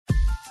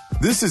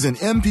This is an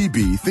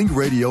MPB Think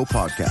Radio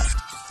podcast.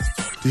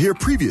 To hear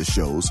previous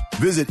shows,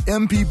 visit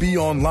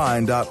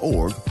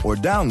mpbonline.org or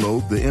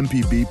download the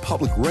MPB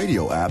Public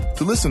Radio app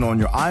to listen on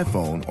your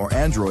iPhone or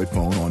Android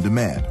phone on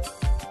demand.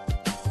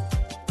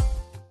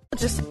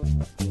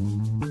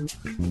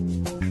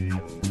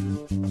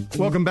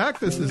 Welcome back.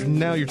 This is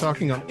Now You're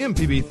Talking on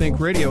MPB Think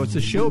Radio. It's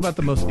a show about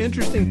the most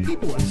interesting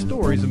people and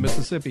stories of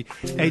Mississippi.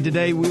 Hey,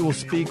 today we will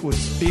speak with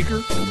speaker,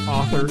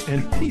 author,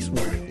 and peace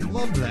warrior.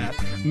 Love that.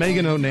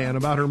 Megan Onan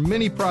about her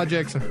many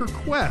projects and her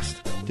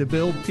quest to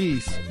build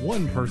peace,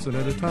 one person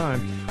at a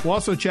time. We'll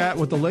also chat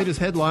with the latest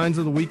headlines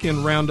of the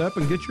weekend roundup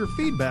and get your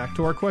feedback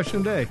to our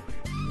question today.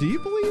 Do you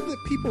believe that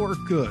people are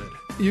good?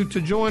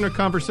 To join our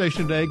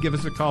conversation today, give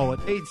us a call at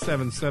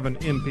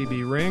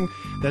 877-MPB-RING.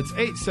 That's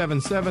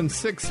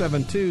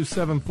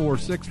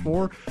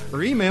 877-672-7464.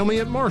 Or email me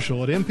at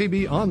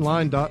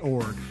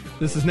marshall@mpbonline.org.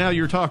 This is Now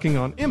You're Talking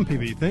on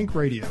MPB Think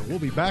Radio. We'll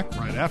be back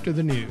right after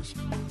the news.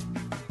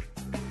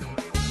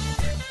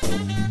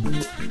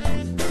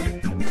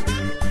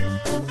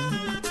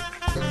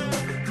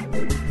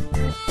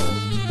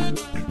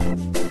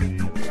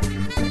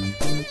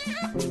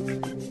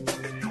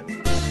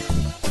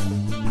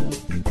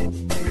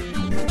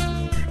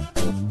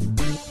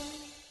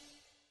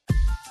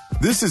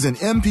 This is an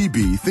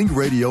MPB Think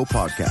Radio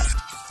podcast.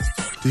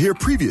 To hear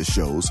previous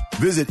shows,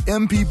 visit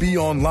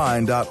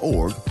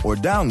mpbonline.org or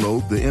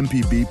download the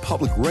MPB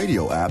Public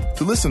Radio app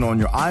to listen on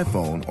your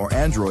iPhone or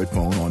Android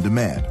phone on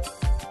demand.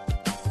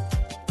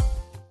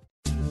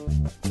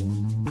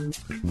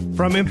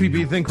 From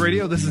MPB Think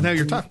Radio, this is Now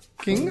You're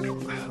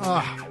Talking.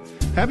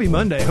 Happy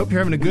Monday. Hope you're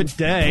having a good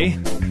day.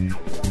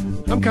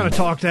 I'm kind of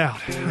talked out.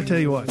 I tell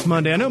you what, it's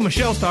Monday. I know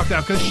Michelle's talked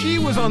out because she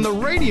was on the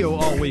radio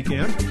all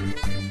weekend.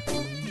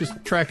 Just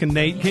tracking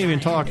Nate. You can't even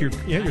talk. You're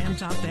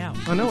tapped out.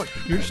 I know it.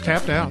 You're just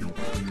tapped out.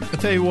 I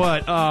tell you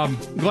what,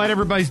 glad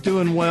everybody's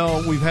doing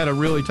well. We've had a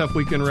really tough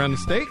weekend around the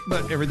state,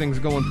 but everything's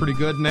going pretty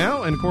good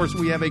now. And, of course,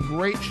 we have a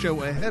great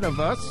show ahead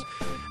of us.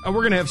 We're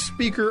going to have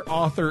speaker,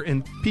 author,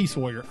 and peace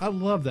warrior. I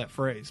love that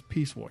phrase,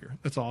 peace warrior.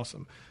 That's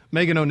awesome.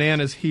 Megan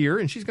Onan is here,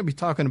 and she's going to be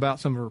talking about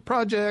some of her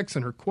projects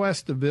and her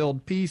quest to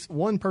build peace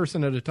one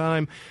person at a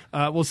time.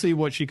 We'll see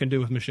what she can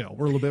do with Michelle.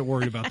 We're a little bit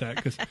worried about that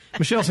because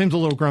Michelle seems a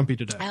little grumpy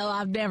today. Oh,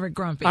 I'm never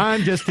grumpy.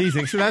 I'm just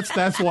teasing. So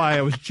that's why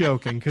I was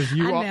joking. Because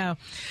you I know.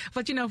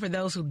 But, for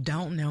those who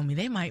don't know me,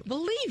 they might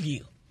believe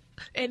you.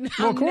 And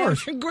of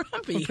course. Never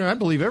grumpy. Okay, I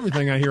believe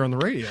everything I hear on the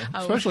radio,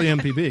 especially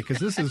MPB, because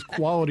this is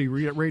quality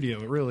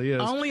radio. It really is.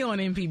 Only on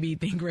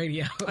MPB Think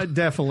Radio.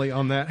 Definitely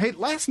on that. Hey,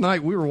 last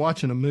night we were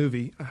watching a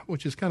movie,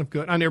 which is kind of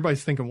good. And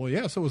everybody's thinking, well,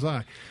 yeah, so was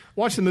I.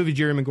 Watched the movie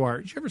Jerry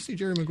Maguire. Did you ever see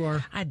Jerry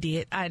Maguire? I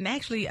did. And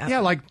actually...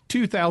 like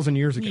 2,000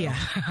 years ago. Yeah,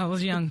 I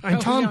was young.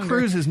 And Tom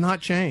Cruise has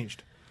not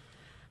changed.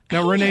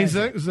 Now, Renee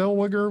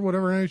Zellweger,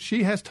 whatever,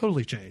 she has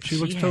totally changed. She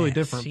looks totally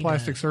different,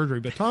 plastic surgery.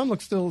 But Tom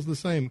looks still the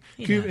same.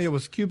 It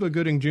was Cuba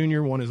Gooding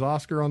Jr. won his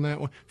Oscar on that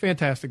one.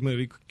 Fantastic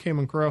movie,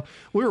 Cameron Crowe.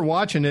 We were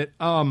watching it.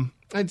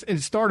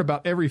 It starred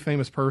about every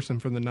famous person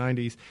from the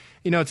 90s.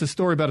 It's a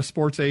story about a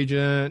sports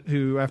agent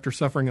who, after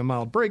suffering a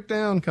mild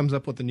breakdown, comes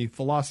up with a new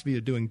philosophy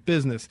of doing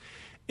business.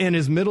 In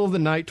his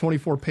middle-of-the-night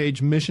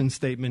 24-page mission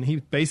statement, he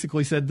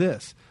basically said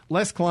this: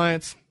 less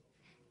clients,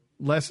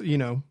 less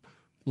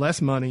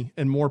money,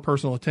 and more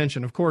personal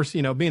attention. Of course,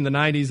 being the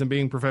 90s and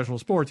being professional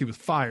sports, he was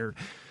fired.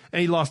 And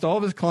he lost all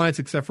of his clients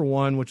except for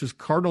one, which is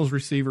Cardinals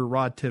receiver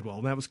Rod Tidwell.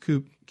 And that was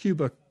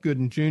Cuba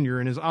Gooding Jr.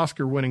 in his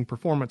Oscar-winning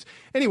performance.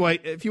 Anyway,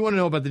 if you want to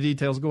know about the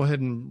details, go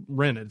ahead and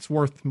rent it. It's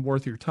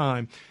worth your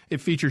time.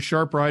 It features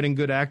sharp writing,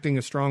 good acting,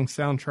 a strong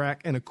soundtrack,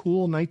 and a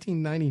cool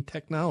 1990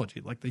 technology,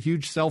 like the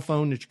huge cell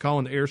phone that you call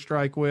an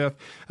airstrike with,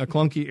 a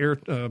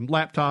clunky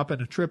laptop,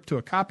 and a trip to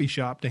a copy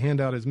shop to hand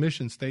out his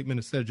mission statement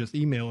instead of just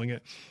emailing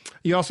it.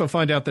 You also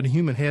find out that a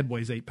human head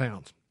weighs 8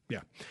 pounds.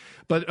 Yeah.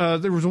 But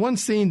there was one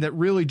scene that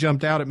really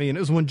jumped out at me, and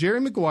it was when Jerry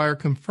Maguire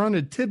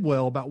confronted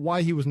Tidwell about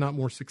why he was not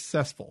more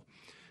successful.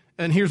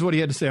 And here's what he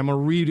had to say. I'm going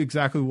to read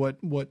exactly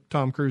what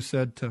Tom Cruise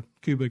said to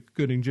Cuba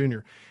Gooding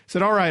Jr. He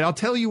said, all right, I'll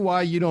tell you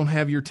why you don't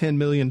have your $10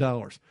 million.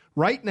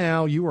 Right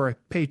now, you are a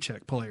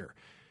paycheck player.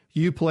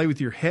 You play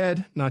with your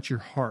head, not your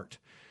heart.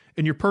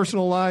 In your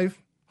personal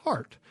life,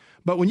 heart.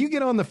 But when you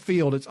get on the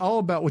field, it's all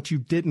about what you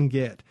didn't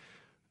get.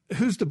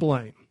 Who's to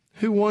blame?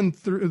 Who won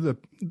through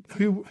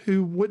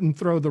who wouldn't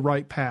throw the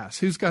right pass?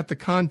 Who's got the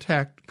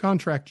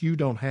contract you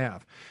don't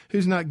have?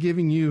 Who's not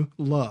giving you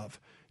love?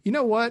 You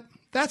know what?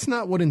 That's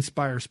not what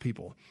inspires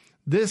people.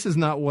 This is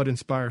not what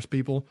inspires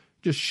people.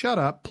 Just shut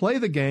up, play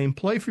the game,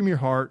 play from your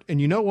heart,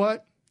 and you know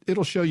what?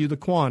 It'll show you the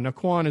quan. Now,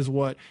 quan is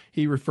what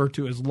he referred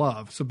to as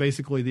love, so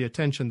basically the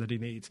attention that he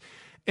needs.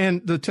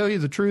 And to tell you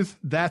the truth,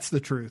 that's the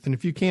truth. And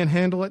if you can't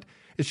handle it,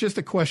 it's just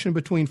a question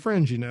between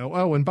friends,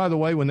 Oh, and by the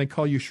way, when they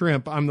call you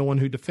shrimp, I'm the one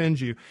who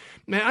defends you.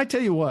 Man, I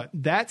tell you what,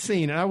 that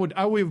scene,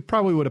 we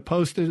probably would have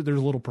posted it. There's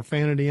a little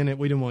profanity in it.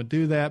 We didn't want to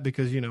do that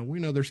because, we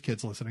know there's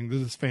kids listening.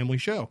 This is a family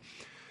show.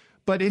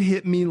 But it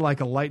hit me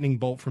like a lightning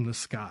bolt from the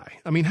sky.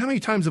 I mean, how many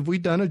times have we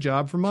done a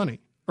job for money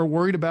or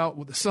worried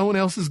about someone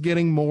else is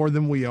getting more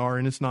than we are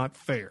and it's not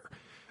fair?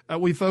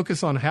 We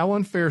focus on how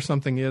unfair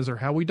something is or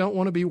how we don't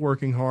want to be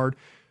working hard,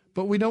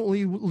 but we don't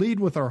lead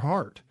with our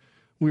heart.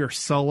 We are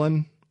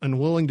sullen,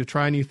 unwilling to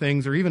try new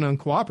things, or even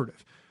uncooperative.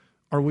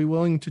 Are we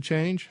willing to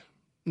change?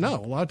 No,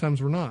 a lot of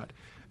times we're not.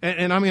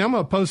 And I mean, I'm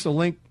going to post a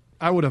link.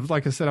 I would have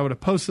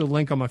posted a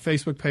link on my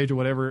Facebook page or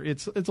whatever.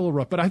 It's a little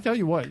rough, but I tell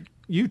you what,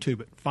 YouTube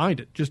it, find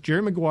it. Just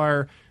Jerry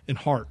Maguire and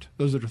heart.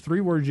 Those are the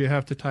 3 words you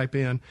have to type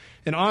in.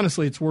 And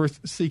honestly, it's worth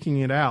seeking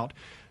it out.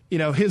 You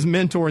know, his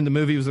mentor in the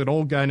movie was an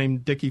old guy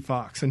named Dickie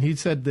Fox, and he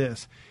said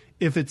this: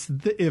 if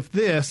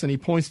this, and he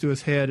points to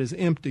his head, is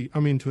empty.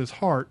 I mean, to his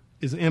heart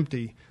is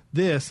empty.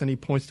 This, and he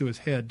points to his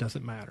head,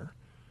 doesn't matter.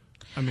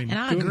 I mean, and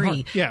I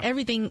agree. Yeah.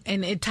 Everything,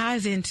 and it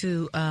ties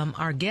into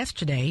our guest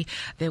today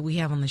that we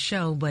have on the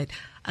show. But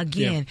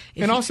again,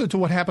 and also to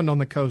what happened on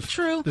the coast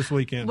this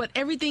weekend. But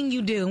everything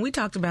you do, and we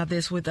talked about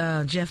this with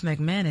Jeff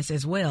McManus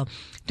as well,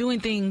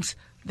 doing things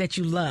that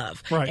you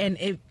love, right? And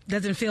it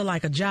doesn't feel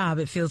like a job.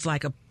 It feels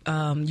like a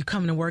you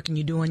come to work and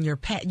you're doing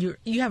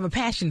you have a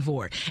passion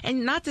for it.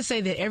 And not to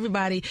say that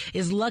everybody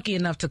is lucky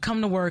enough to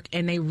come to work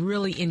and they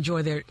really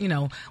enjoy their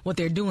what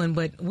they're doing,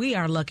 but we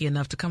are lucky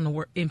enough to come to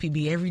work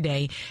MPB every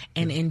day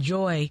and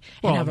enjoy.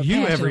 Well, and have a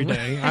you passion. Every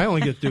day. I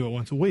only get to do it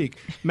once a week.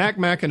 Mac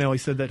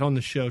McAnally said that on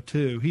the show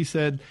too. He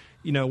said,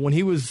 when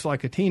he was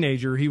like a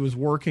teenager, he was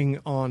working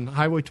on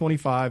Highway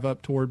 25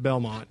 up toward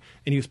Belmont,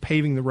 and he was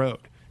paving the road.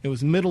 It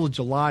was middle of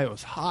July. It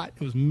was hot.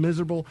 It was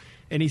miserable.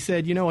 And he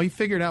said, he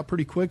figured out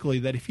pretty quickly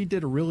that if he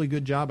did a really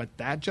good job at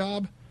that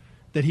job,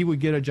 that he would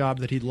get a job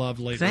that he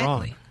loved later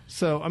on.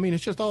 So, I mean,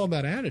 it's just all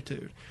about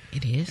attitude.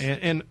 It is.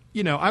 And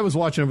I was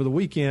watching over the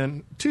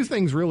weekend. 2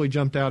 things really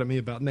jumped out at me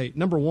about Nate.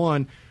 Number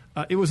one,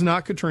 it was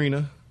not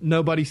Katrina.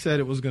 Nobody said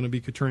it was going to be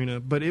Katrina,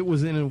 but it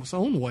was in its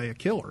own way a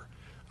killer.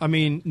 I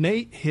mean,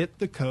 Nate hit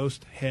the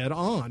coast head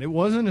on. It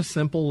wasn't a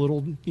simple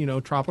little,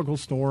 tropical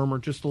storm or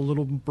just a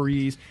little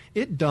breeze.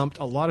 It dumped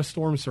a lot of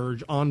storm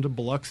surge onto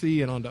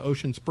Biloxi and onto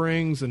Ocean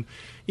Springs and,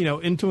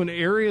 into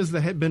areas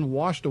that had been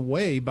washed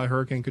away by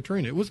Hurricane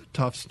Katrina. It was a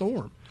tough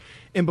storm.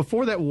 And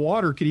before that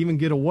water could even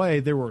get away,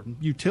 there were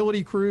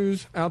utility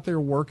crews out there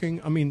working.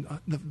 I mean,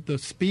 the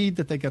speed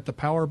that they got the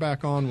power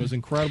back on was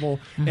incredible.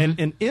 Mm-hmm.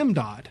 And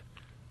MDOT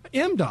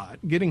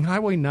getting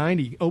Highway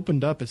 90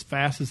 opened up as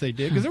fast as they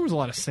did because there was a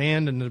lot of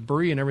sand and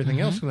debris and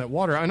everything else from that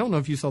water. I don't know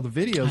if you saw the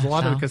videos. A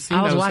lot of the casinos.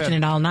 I was watching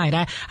it all night.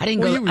 I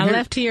didn't go. I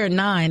left here at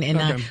 9 and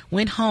I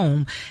went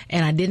home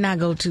and I did not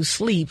go to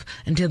sleep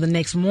until the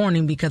next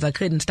morning because I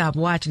couldn't stop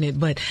watching it.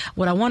 But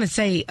what I want to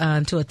say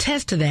to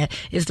attest to that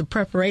is the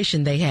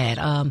preparation they had.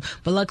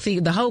 Biloxi,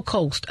 the whole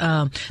coast,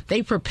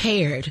 they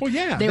prepared. Well,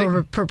 yeah, they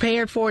were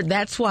prepared for it.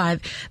 That's why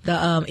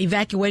the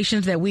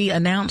evacuations that we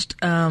announced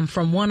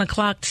from 1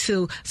 o'clock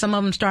to some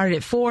of them started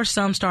at 4,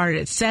 some started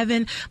at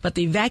 7, but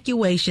the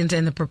evacuations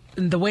and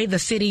the way the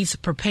cities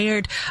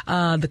prepared,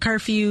 the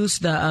curfews,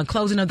 the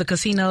closing of the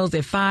casinos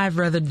at 5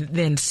 rather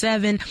than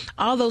 7,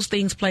 all those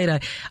things played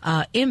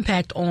a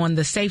impact on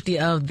the safety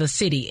of the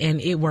city,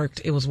 and it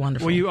worked. It was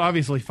wonderful. Well, you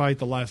obviously fight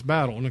the last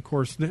battle, and of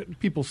course,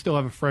 people still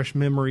have a fresh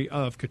memory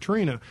of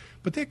Katrina,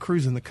 but they're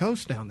cruising the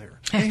coast down there.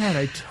 They had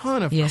a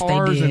ton of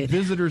cars and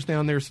visitors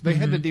down there, so they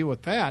had to deal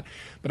with that.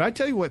 But I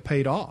tell you what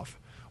paid off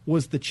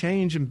was the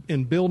change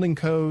in building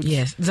codes.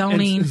 Yes,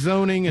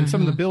 zoning and some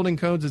of the building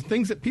codes and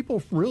things that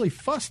people really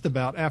fussed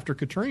about after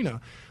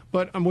Katrina.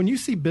 But when you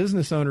see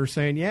business owners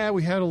saying,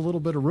 we had a little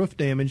bit of roof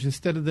damage,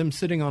 instead of them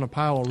sitting on a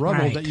pile of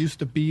rubble that used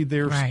to be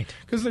there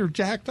because they're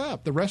jacked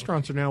up. The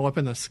restaurants are now up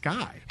in the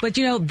sky. But,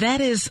 that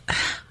is...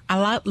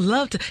 I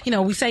love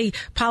to, we say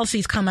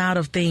policies come out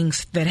of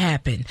things that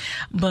happen.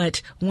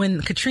 But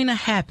when Katrina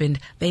happened,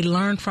 they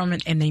learned from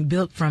it and they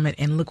built from it,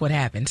 and look what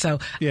happened. So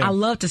I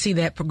love to see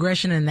that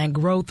progression and that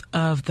growth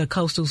of the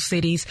coastal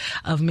cities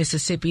of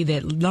Mississippi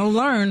that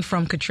learned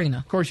from Katrina.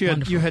 Of course,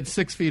 you had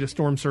 6 feet of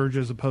storm surge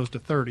as opposed to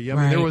 30. I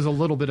mean, there was a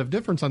little bit of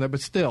difference on that. But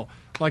still,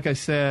 like I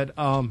said,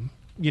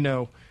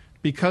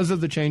 because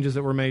of the changes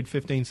that were made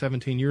 15,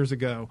 17 years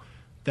ago,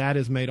 that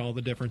has made all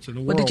the difference in the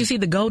world. Well, did you see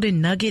the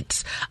Golden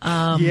Nuggets?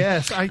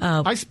 Yes,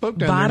 I spoke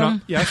down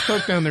bottom? there. I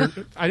spoke down there.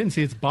 I didn't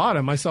see its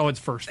bottom. I saw its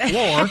first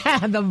floor.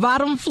 The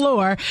bottom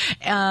floor.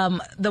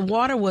 The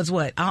water was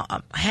what?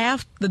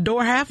 Half of the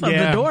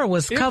door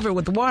was covered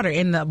with water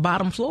in the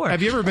bottom floor.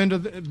 Have you ever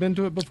been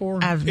to it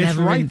before? I've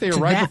never been to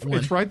that one.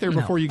 It's right there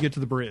before you get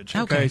to the bridge.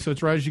 Okay, so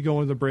it's right as you go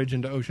into the bridge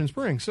into Ocean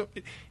Springs. So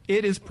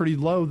it is pretty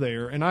low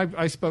there. And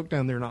I spoke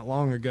down there not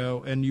long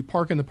ago. And you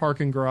park in the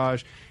parking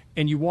garage.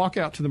 And you walk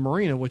out to the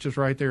marina, which is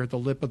right there at the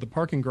lip of the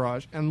parking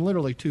garage, and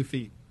literally 2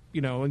 feet.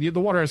 And the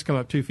water has to come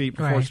up 2 feet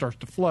before it starts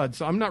to flood.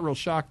 So I'm not real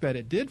shocked that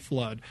it did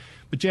flood.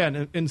 But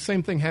and the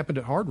same thing happened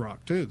at Hard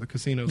Rock too. The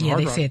casinos. Yeah, Hard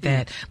they Rock, said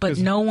that, but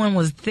no one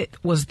was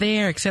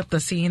there except the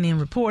CNN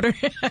reporter.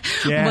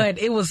 But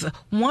it was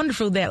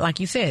wonderful that, like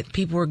you said,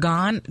 people were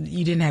gone.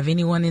 You didn't have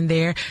anyone in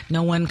there.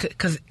 No one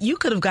because you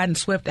could have gotten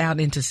swept out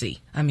into sea.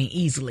 I mean,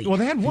 easily. Well,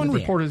 they had one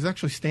reporter that's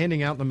actually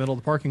standing out in the middle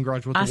of the parking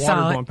garage with the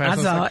water going past.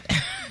 I saw it.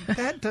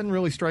 that doesn't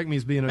really strike me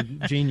as being a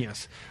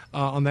genius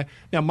on that.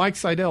 Now, Mike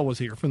Seidel was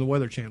here from the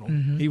Weather Channel.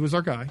 Mm-hmm. He was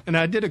our guy. And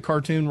I did a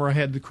cartoon where I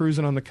had the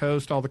cruising on the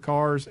coast, all the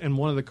cars, and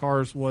one of the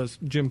cars was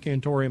Jim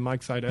Cantore and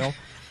Mike Seidel.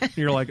 And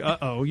you're like,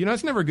 uh-oh.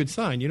 It's never a good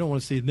sign. You don't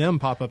want to see them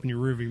pop up in your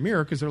rearview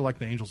mirror because they're like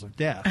the angels of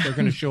death. They're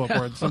going to show up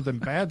where something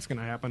bad's going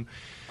to happen.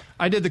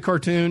 I did the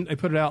cartoon. They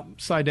put it out.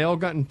 Seidel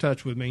got in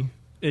touch with me.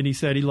 And he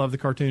said he loved the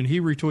cartoon. He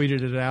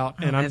retweeted it out,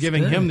 and I'm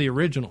giving him the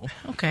original.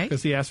 Okay.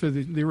 Because he asked for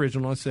the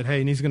original. I said, hey,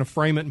 and he's going to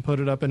frame it and put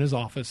it up in his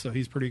office, so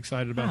he's pretty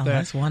excited about that.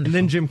 That's wonderful. And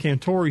then Jim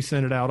Cantore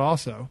sent it out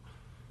also.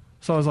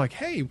 So I was like,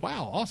 hey,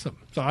 wow, awesome.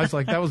 So I was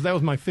like, that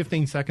was my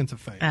 15 seconds of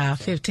fame.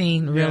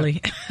 15,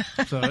 really.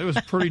 Yeah. So it was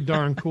pretty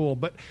darn cool.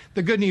 But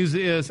the good news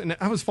is, and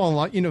I was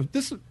following,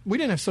 we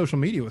didn't have social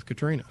media with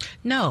Katrina.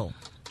 No.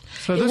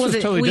 So this was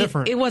totally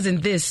different. It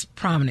wasn't this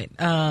prominent.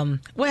 How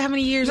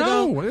many years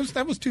ago? No,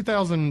 that was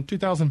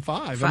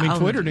 2005. I mean,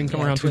 Twitter didn't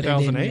come around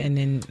 2008. And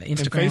then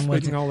Instagram and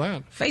Facebook and all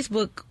that.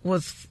 Facebook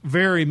was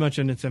very much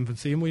in its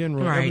infancy, and we didn't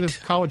really.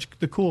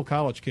 The cool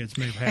college kids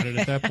may have had it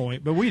at that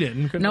point, but we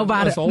didn't.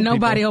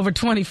 Nobody over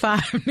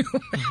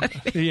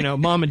 25 knew.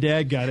 Mom and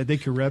Dad got it. They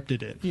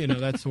corrupted it.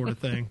 That sort of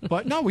thing.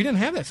 But no, we didn't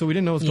have that, so we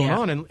didn't know what's going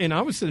on. And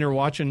I was sitting there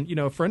watching.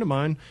 A friend of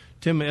mine,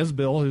 Tim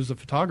Esbill, who's a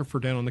photographer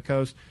down on the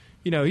coast.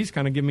 He's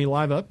kind of giving me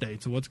live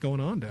updates of what's going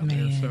on down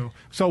there.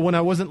 So when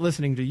I wasn't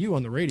listening to you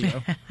on the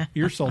radio,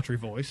 your sultry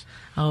voice.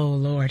 Oh,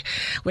 Lord.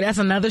 Well, that's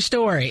another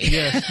story.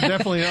 Yes,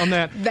 definitely on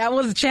that. That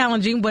was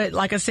challenging, but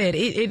like I said,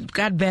 it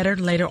got better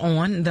later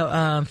on.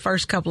 The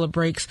first couple of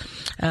breaks,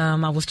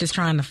 I was just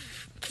trying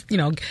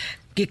to,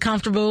 get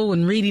comfortable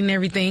and reading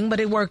everything,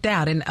 but it worked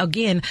out. And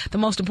again, the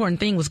most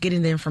important thing was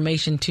getting the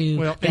information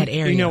to that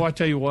area. I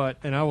tell you what,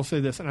 and I will say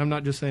this, and I'm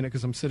not just saying it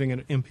because I'm sitting at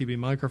an MPB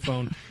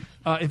microphone.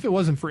 If it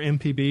wasn't for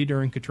MPB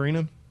during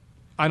Katrina,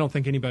 I don't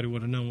think anybody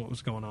would have known what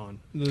was going on.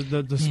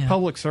 The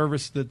public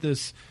service that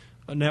this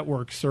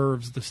network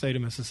serves the state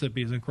of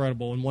Mississippi is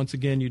incredible. And once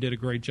again, you did a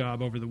great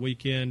job over the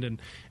weekend.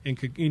 And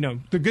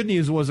the good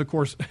news was, of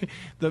course,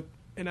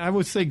 and I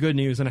would say good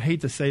news, and I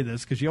hate to say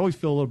this because you always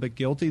feel a little bit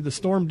guilty. The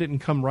storm didn't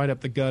come right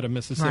up the gut of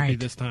Mississippi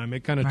this time.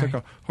 It kind of took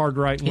a hard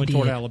right and went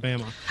toward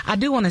Alabama. I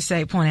do want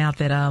to point out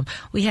that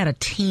we had a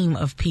team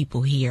of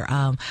people here.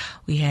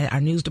 We had our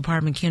news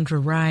department,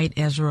 Kendra Wright,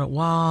 Ezra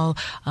Wall,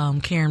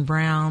 Karen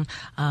Brown,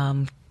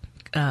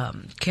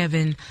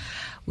 Kevin.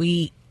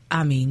 We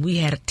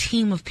had a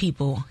team of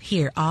people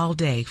here all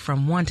day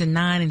from 1 to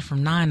 9 and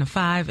from 9 to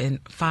 5 and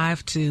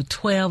 5 to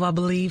 12, I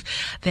believe,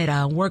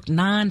 that worked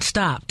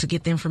nonstop to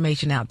get the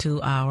information out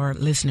to our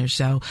listeners.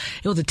 So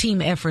it was a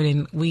team effort,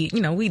 and we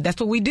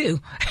that's what we do.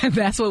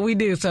 That's what we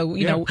do. So,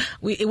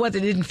 it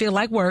didn't feel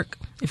like work.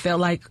 It felt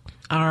like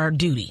our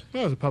duty.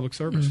 Well, it was a public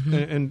service,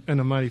 and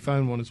a mighty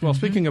fine one as well.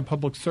 Speaking of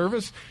public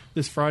service,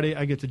 this Friday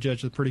I get to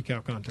judge the Pretty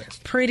Cow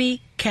contest.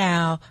 Pretty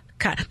Cow.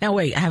 Now,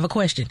 wait, I have a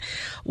question.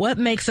 What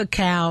makes a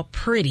cow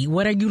pretty?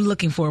 What are you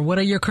looking for? What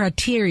are your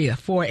criteria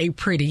for a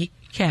pretty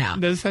cow?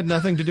 This had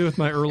nothing to do with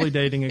my early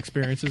dating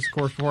experiences, of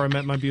course, before I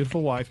met my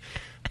beautiful wife.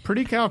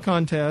 Pretty Cow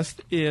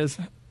contest is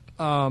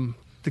the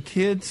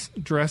kids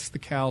dress the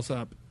cows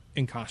up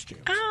in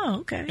costumes. Oh,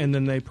 okay. And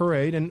then they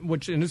parade, and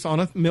it's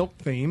on a milk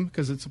theme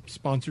because it's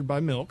sponsored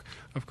by milk,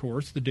 of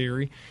course, the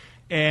dairy.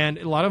 And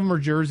a lot of them are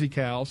Jersey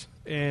cows,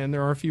 and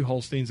there are a few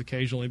Holsteins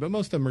occasionally, but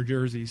most of them are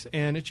Jerseys.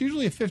 And it's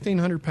usually a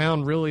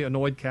 1,500-pound, really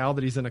annoyed cow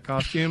that he's in a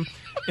costume,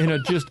 and a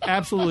just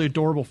absolutely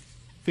adorable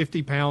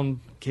 50-pound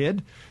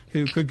kid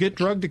who could get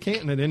drugged to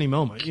Canton at any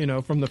moment,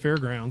 from the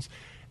fairgrounds.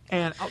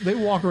 And they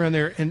walk around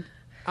there, and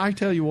I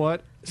tell you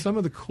what, some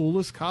of the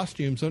coolest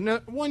costumes. So now,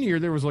 one year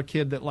there was a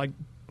kid that,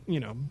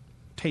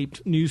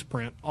 taped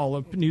newspapers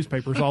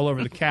all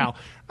over the cow.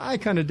 I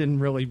kind of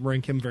didn't really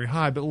rank him very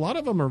high, but a lot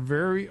of them are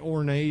very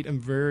ornate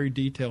and very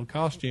detailed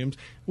costumes,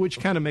 which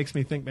kind of makes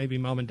me think maybe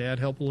Mom and Dad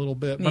help a little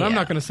bit, but I'm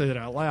not going to say that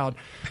out loud.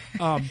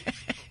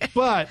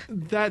 But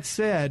that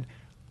said,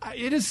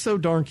 it is so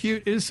darn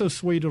cute. It is so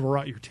sweet it'll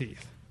rot your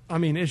teeth. I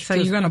mean, it's so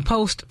you're going to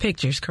post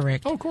pictures,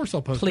 correct? Oh, of course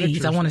I'll post pictures.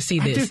 Please, I want to see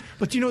this.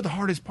 But you know what the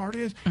hardest part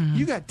is? Mm-hmm.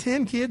 You got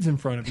 10 kids in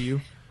front of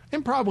you.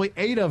 And probably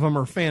 8 of them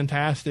are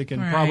fantastic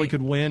and probably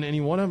could win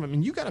any one of them. I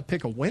mean, you got to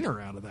pick a winner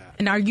out of that.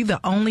 And are you the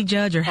only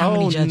judge, or how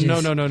many judges?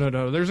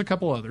 No. There's a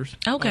couple others.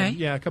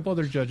 Okay. A couple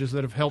other judges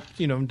that have helped,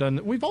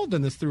 done. We've all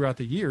done this throughout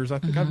the years. I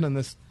think I've done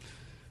this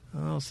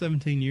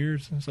 17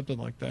 years, something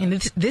like that. And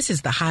this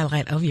is the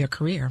highlight of your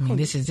career. I mean,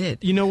 this is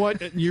it. You know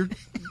what?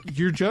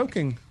 You're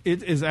joking.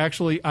 It is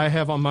actually, I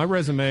have on my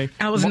resume.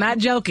 I was not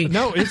joking.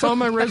 No, it's on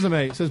my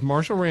resume. It says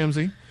Marshall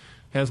Ramsey,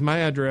 has my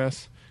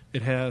address.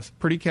 It has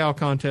Pretty Cow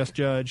contest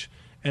judge,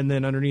 and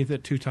then underneath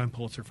it, 2-time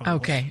Pulitzer finalist.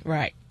 Okay,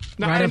 right.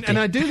 Now, and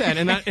I do that,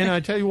 and I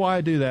tell you why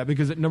I do that,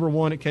 because number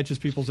one, it catches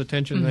people's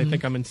attention, and they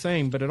think I'm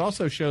insane, but it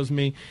also shows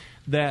me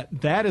that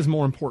is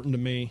more important to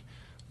me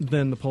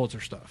than the Pulitzer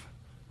stuff.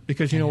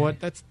 Because you know what?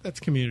 That's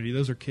community.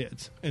 Those are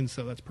kids, and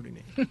so that's pretty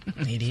neat.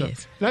 It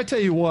is. And I tell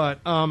you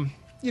what,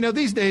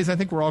 these days I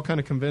think we're all kind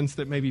of convinced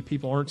that maybe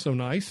people aren't so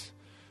nice.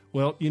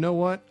 Well, you know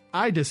what?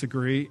 I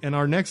disagree, and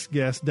our next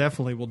guest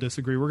definitely will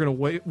disagree. We're going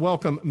to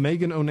welcome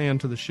Megan Onan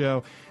to the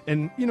show.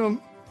 And, if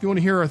you want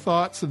to hear our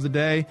thoughts of the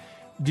day,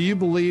 do you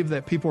believe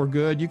that people are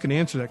good? You can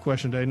answer that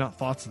question today, not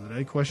thoughts of the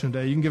day, question of the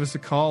day. You can give us a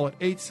call at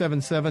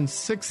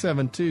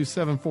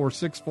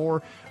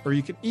 877-672-7464, or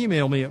you can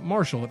email me at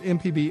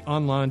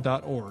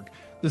marshall@mpbonline.org.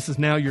 This is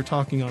Now You're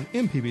Talking on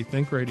MPB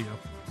Think Radio.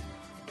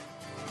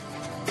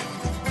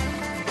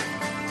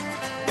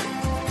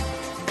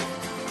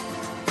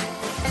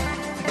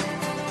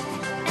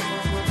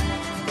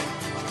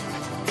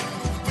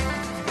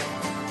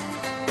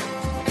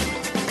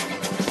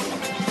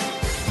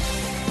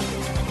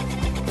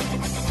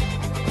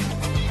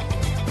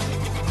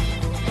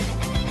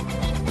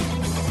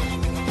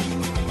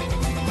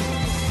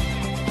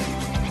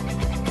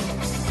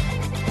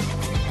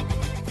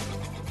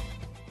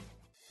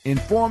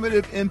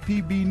 Informative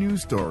MPB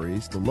news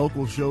stories, the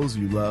local shows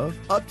you love,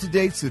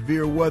 up-to-date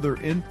severe weather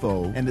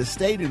info, and the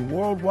state and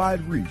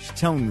worldwide reach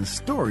telling the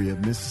story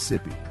of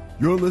Mississippi.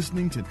 You're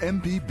listening to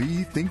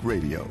MPB Think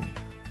Radio.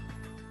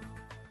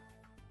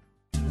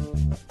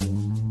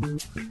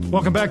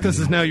 Welcome back. This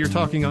is Now You're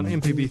Talking on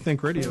MPB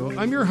Think Radio.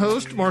 I'm your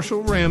host,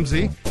 Marshall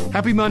Ramsey.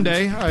 Happy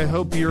Monday. I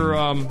hope you're,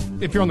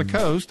 if you're on the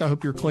coast, I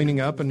hope you're cleaning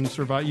up and you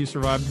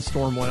survived the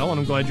storm well, and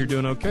I'm glad you're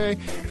doing okay.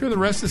 If you're in the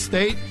rest of the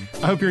state,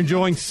 I hope you're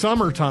enjoying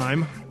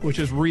summertime, which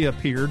has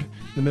reappeared in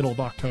the middle of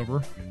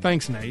October.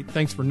 Thanks, Nate.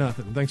 Thanks for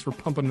nothing. Thanks for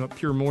pumping up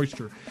pure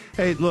moisture.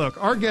 Hey,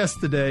 look, our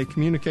guest today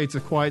communicates a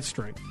quiet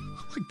strength.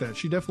 Like that.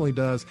 She definitely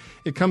does.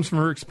 It comes from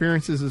her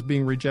experiences as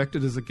being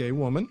rejected as a gay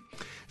woman.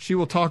 She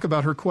will talk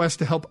about her quest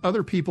to help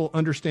other people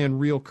understand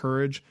real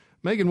courage.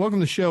 Megan, welcome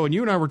to the show. And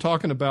you and I were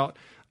talking about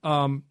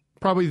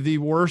probably the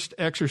worst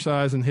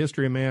exercise in the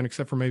history of man,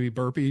 except for maybe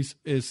burpees,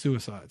 is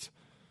suicides.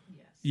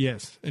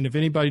 Yes. And if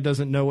anybody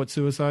doesn't know what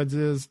suicides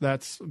is,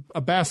 that's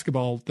a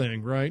basketball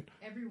thing, right?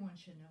 Everyone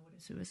should know what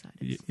a suicide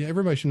is. Yeah,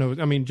 everybody should know.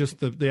 I mean, just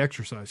the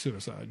exercise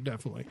suicide,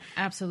 definitely.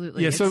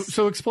 Absolutely. Yeah.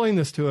 So explain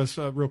this to us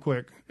real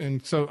quick,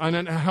 and so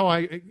how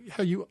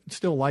you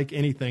still like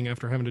anything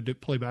after having to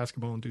play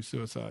basketball and do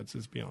suicides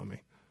is beyond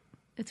me.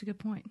 It's a good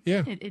point.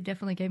 Yeah. It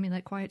definitely gave me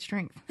that quiet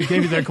strength. It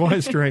gave you that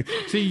quiet strength.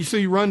 So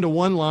you run to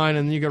one line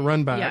and then you got to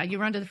run back. Yeah, you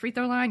run to the free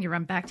throw line, you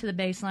run back to the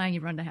baseline,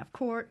 you run to half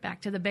court, back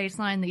to the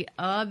baseline, the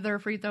other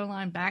free throw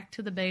line, back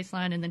to the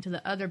baseline, and then to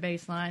the other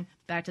baseline,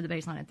 back to the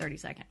baseline in 30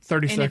 seconds.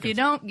 30 seconds. And if you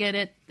don't get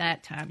it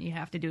that time, you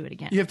have to do it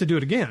again. You have to do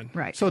it again.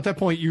 Right. So at that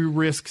point, you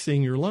risk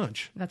seeing your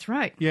lunch. That's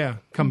right. Yeah,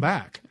 come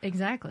back.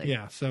 Exactly.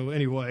 Yeah, so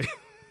anyway...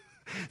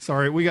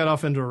 Sorry, we got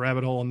off into a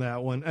rabbit hole on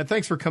that one.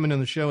 Thanks for coming on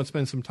the show and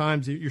spending some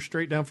time. You're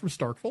straight down from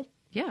Starkville.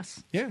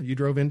 Yes. Yeah, you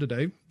drove in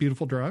today.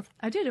 Beautiful drive.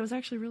 I did. It was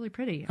actually really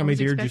pretty. How many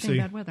deer did you see?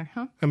 Bad weather,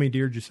 huh? How many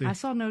deer did you see? I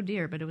saw no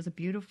deer, but it was a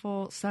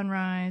beautiful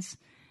sunrise,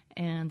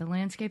 and the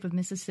landscape of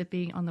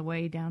Mississippi on the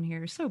way down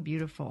here is so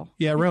beautiful.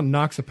 Yeah, around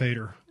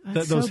Noxapater.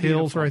 Those so hills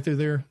beautiful. right through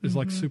there is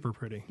like super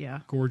pretty. Yeah.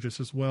 Gorgeous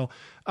as well.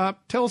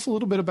 Tell us a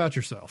little bit about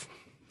yourself.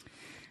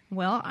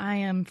 Well, I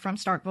am from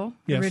Starkville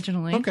Yes.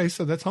 originally. Okay,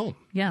 so that's home.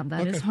 Yeah,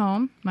 that is Okay.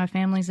 home. My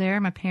family's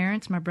there. My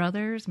parents, my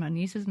brothers, my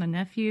nieces, my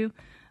nephew,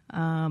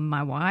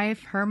 my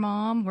wife, her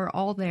mom. We're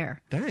all there.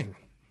 Dang.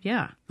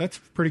 Yeah. That's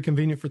pretty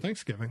convenient for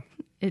Thanksgiving.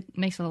 It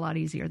makes it a lot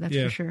easier, that's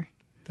Yeah. for sure.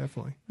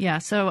 Definitely. Yeah,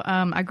 so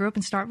I grew up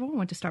in Starkville,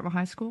 went to Starkville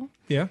High School,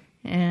 Yeah.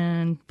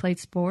 and played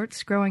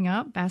sports growing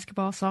up,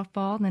 basketball,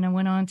 softball. And then I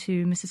went on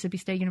to Mississippi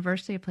State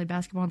University. I played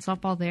basketball and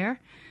softball there.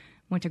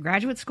 Went to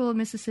graduate school at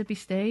Mississippi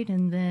State,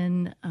 and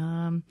then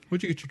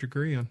What'd you get your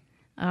degree in?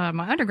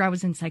 my undergrad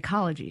was in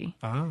psychology,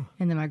 and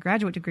then my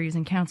graduate degree is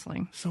in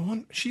counseling.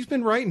 So she's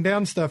been writing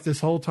down stuff this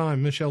whole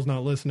time. Michelle's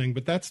not listening,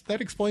 but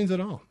that explains it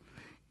all.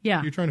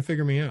 Yeah, You're trying to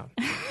figure me out.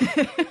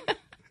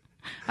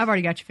 I've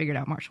already got you figured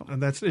out, Marshall.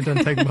 And it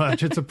doesn't take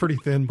much. It's a pretty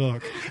thin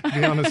book, to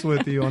be honest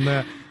with you on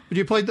that. But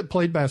you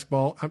played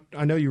basketball.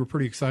 I know you were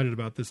pretty excited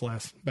about this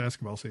last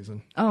basketball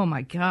season. Oh,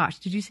 my gosh.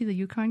 Did you see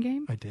the UConn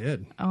game? I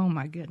did. Oh,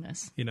 my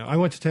goodness. I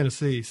went to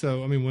Tennessee,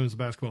 so, women's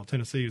basketball at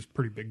Tennessee is a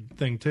pretty big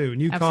thing, too.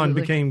 And UConn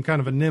Absolutely. became kind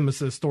of a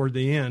nemesis toward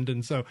the end,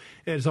 and so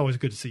it's always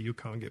good to see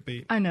UConn get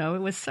beat. I know.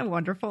 It was so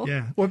wonderful.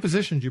 Yeah. What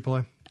position did you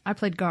play? I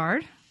played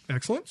guard.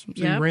 Excellent. So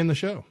Yep. you ran the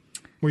show.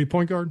 Were you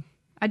point guard?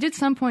 I did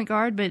some point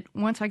guard, but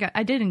once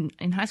I did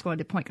in high school, I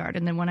did point guard.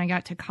 And then when I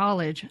got to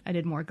college, I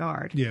did more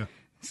guard. Yeah.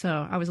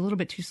 So I was a little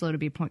bit too slow to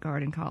be point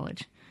guard in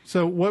college.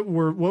 So what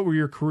were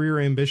your career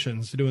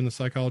ambitions doing the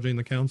psychology and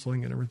the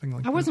counseling and everything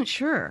like that? I wasn't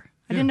sure.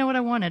 I didn't know what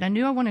I wanted. I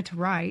knew I wanted to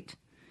write.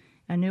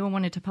 I knew I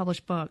wanted to publish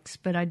books,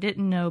 but I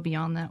didn't know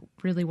beyond that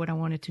really what I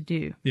wanted to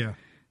do. Yeah.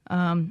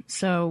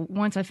 So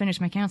once I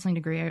finished my counseling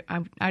degree,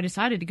 I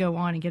decided to go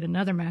on and get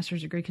another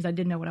master's degree because I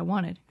didn't know what I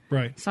wanted.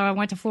 Right. So I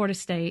went to Florida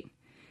State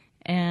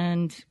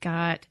and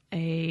got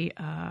a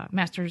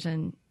master's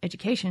in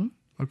education.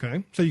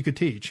 Okay. So you could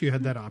teach. You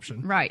had that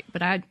option. Right.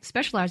 But I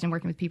specialized in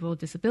working with people with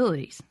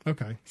disabilities,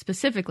 Okay.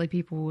 specifically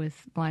people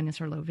with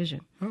blindness or low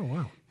vision. Oh,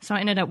 wow. So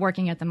I ended up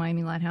working at the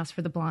Miami Lighthouse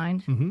for the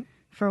Blind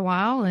for a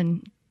while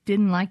and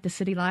didn't like the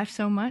city life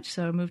so much,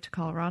 so I moved to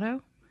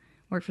Colorado,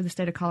 worked for the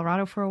state of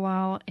Colorado for a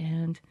while,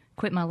 and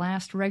quit my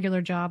last regular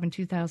job in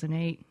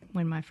 2008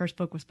 when my first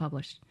book was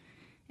published,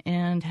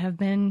 and have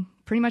been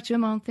pretty much doing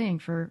my own thing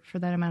for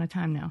that amount of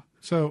time now.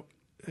 So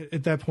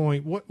at that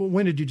point,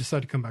 when did you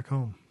decide to come back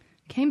home?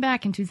 Came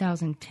back in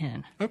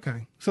 2010.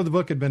 Okay. So the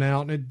book had been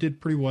out and it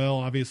did pretty well,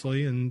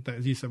 obviously. And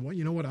you said, well,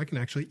 you know what? I can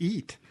actually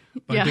eat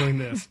by doing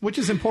this, which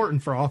is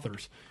important for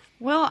authors.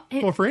 Well,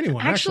 for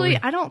anyone, actually.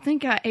 I don't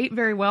think I ate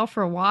very well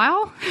for a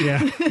while.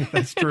 Yeah,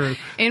 that's true.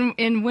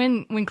 and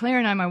when Claire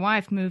and I, my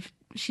wife, moved,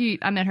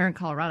 I met her in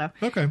Colorado.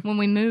 Okay. When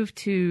we moved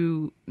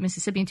to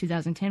Mississippi in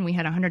 2010, we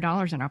had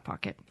 $100 in our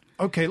pocket.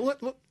 Okay,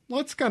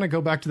 let's kind of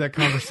go back to that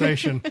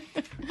conversation.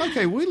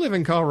 Okay, we live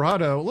in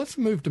Colorado. Let's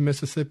move to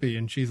Mississippi.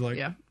 And she's like,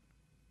 yeah.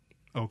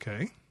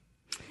 Okay.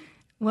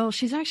 Well,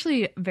 she's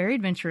actually very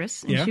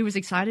adventurous, and she was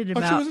excited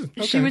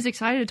she was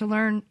excited to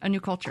learn a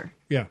new culture.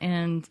 Yeah.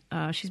 And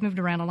she's moved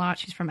around a lot.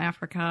 She's from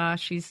Africa.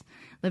 She's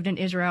lived in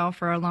Israel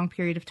for a long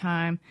period of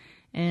time.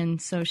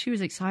 And so she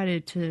was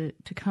excited to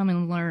come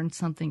and learn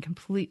something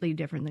completely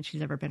different than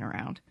she's ever been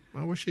around.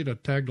 I wish she'd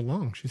have tagged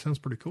along. She sounds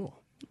pretty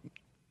cool.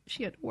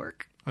 She had to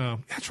work. Oh,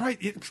 that's right.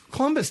 It's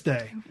Columbus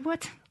Day.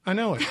 What? I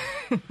know it.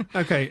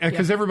 Okay,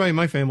 because everybody in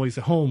my family is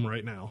at home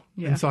right now.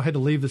 Yeah. And so I had to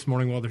leave this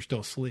morning while they're still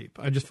asleep.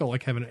 I just felt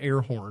like having an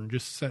air horn,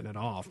 just setting it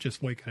off,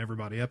 just waking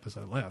everybody up as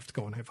I left,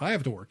 going, if I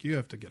have to work, you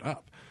have to get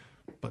up.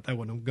 But that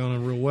wouldn't have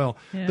gone real well.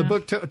 Yeah. The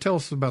book, tell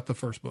us about the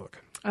first book.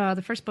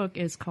 The first book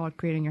is called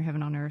Creating Your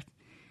Heaven on Earth.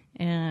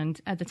 And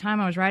at the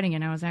time I was writing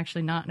it, I was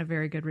actually not in a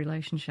very good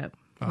relationship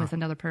with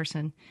another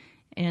person.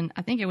 And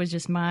I think it was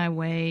just my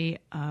way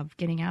of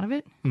getting out of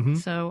it. Mm-hmm.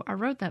 So I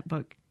wrote that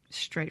book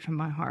straight from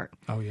my heart.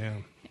 Oh, yeah.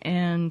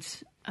 And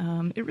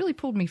it really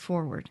pulled me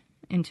forward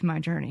into my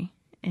journey.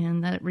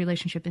 And that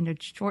relationship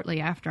ended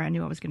shortly after I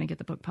knew I was going to get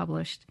the book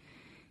published.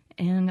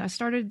 And I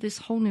started this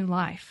whole new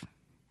life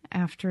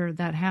after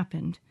that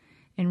happened,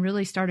 and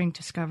really starting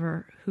to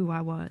discover who I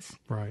was.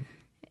 Right.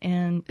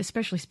 And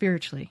especially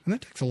spiritually. And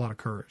that takes a lot of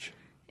courage.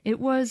 It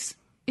was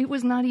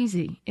not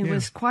easy. It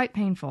was quite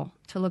painful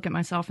to look at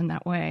myself in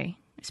that way,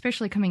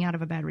 especially coming out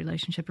of a bad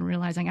relationship and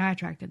realizing I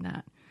attracted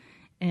that.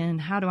 And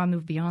how do I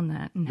move beyond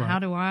that? And how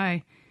do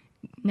I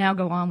now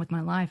go on with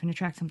my life and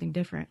attract something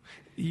different?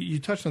 You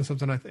touched on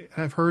something.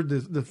 I've heard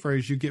the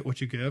phrase, you get what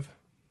you give.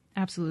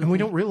 Absolutely. And we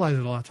don't realize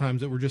it a lot of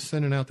times that we're just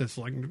sending out this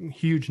like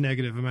huge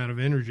negative amount of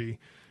energy.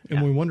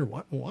 And we wonder,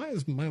 why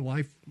is my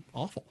life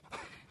awful?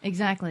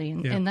 Exactly.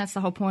 And that's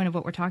the whole point of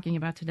what we're talking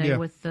about today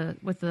with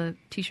the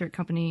T-shirt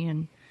company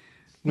and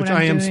what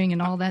I'm doing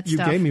and all that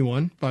stuff. You gave me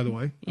one, by the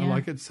way. Yeah. I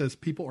like it. It says,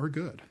 people are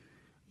good.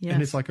 Yes.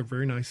 And it's like a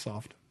very nice,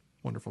 soft,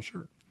 wonderful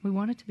shirt. We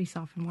want it to be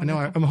soft and I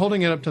wonderful. know. I'm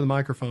holding it up to the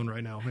microphone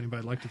right now. If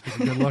anybody'd like to take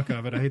a good look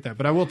of it, I hate that.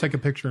 But I will take a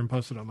picture and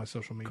post it on my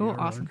social media. Cool,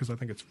 awesome. Because I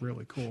think it's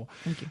really cool.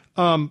 Thank you.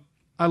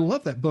 I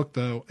love that book,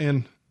 though.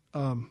 And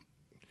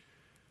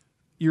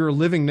you're a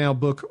Living Now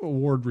Book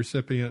Award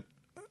recipient.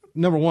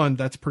 Number one,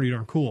 that's pretty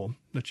darn cool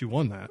that you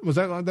won that. Was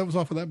that was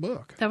off of that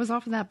bock? That was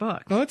off of that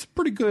book. Oh, that's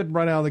pretty good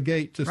right out of the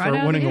gate to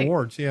start winning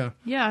awards. Yeah.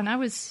 Yeah, and I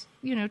was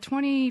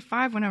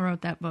 25 when I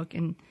wrote that book,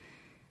 and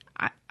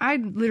I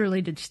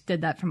literally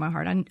did that from my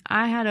heart.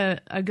 I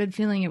had a good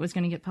feeling it was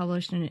going to get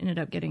published, and it ended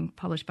up getting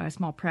published by a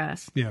small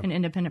press, an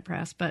independent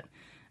press. But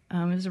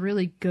it was a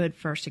really good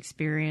first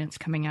experience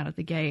coming out of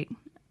the gate.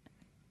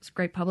 It's a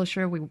great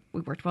publisher. We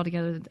worked well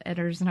together. The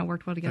editors and I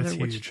worked well together,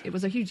 which it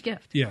was a huge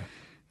gift. Yeah.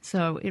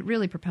 So it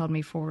really propelled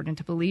me forward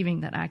into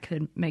believing that I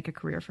could make a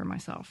career for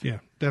myself. Yeah,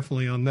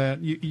 definitely on that.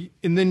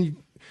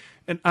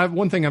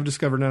 One thing I've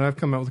discovered, and I've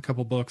come out with a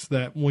couple books,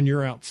 that when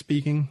you're out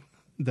speaking,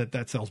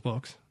 that sells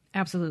books.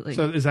 Absolutely.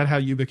 So is that how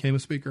you became a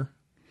speaker?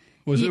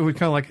 Was it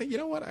kind of like, hey, you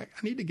know what, I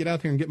need to get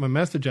out there and get my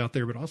message out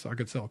there, but also I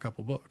could sell a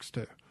couple books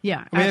too.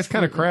 Yeah, I mean, it's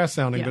kind of crass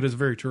sounding, but it's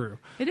very true.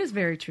 It is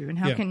very true. And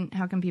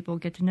how can people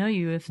get to know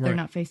you if they're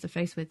not face to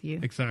face with you?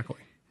 Exactly.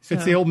 So,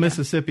 it's the old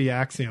Mississippi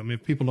axiom.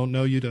 If people don't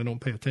know you, they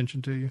don't pay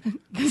attention to you.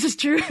 This is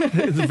true.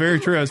 It's very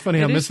true. It's funny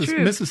how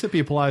Mississippi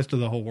applies to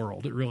the whole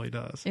world. It really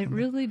does. It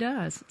really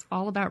does. It's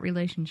all about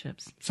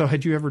relationships. So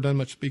had you ever done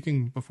much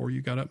speaking before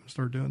you got up and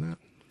started doing that?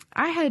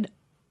 I had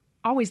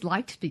always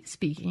liked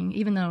speaking,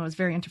 even though I was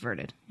very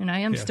introverted. And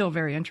I am still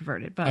very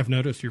introverted. But I've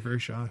noticed you're very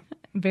shy.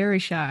 Very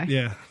shy.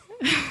 Yeah.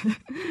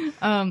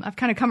 I've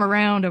kind of come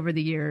around over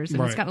the years,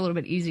 and it's gotten a little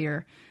bit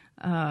easier.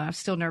 I'm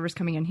still nervous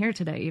coming in here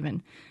today,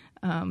 even.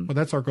 Well,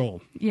 that's our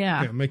goal.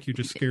 Yeah. Make you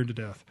just scared to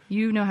death.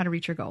 You know how to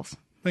reach your goals.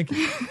 Thank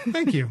you.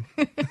 Thank you.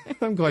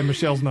 I'm glad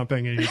Michelle's not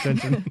paying any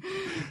attention.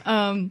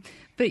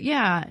 But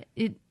yeah,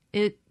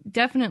 it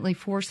definitely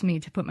forced me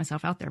to put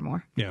myself out there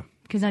more. Yeah.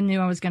 Because I knew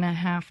I was going to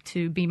have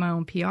to be my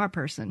own PR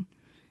person,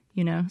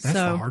 That's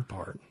the hard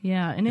part.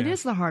 Yeah, and it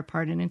is the hard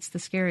part, and it's the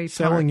scary part.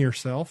 Selling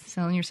yourself.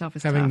 Selling yourself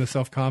is having tough. the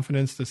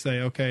self-confidence to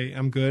say, okay,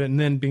 I'm good, and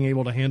then being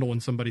able to handle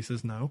when somebody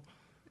says no.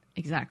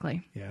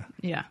 Exactly. Yeah.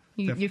 Yeah.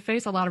 You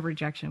face a lot of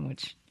rejection,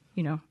 which,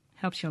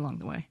 helps you along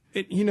the way.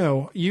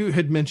 You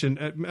had mentioned,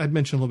 I'd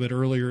mentioned a little bit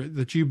earlier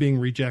that you being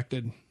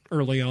rejected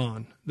early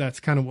on,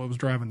 that's kind of what was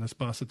driving this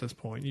bus at this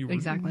point.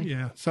 Exactly.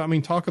 Yeah. So,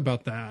 talk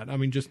about that.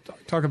 Just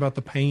talk about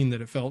the pain that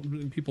it felt,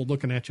 people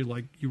looking at you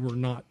like you were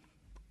not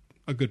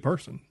a good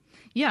person.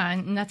 Yeah,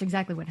 and that's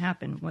exactly what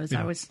happened.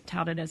 I was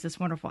touted as this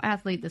wonderful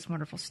athlete, this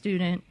wonderful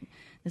student,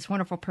 this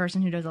wonderful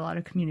person who does a lot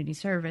of community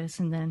service.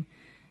 And then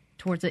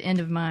towards the end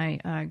of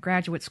my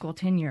graduate school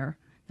tenure,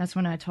 that's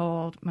when I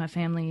told my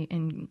family,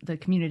 and the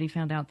community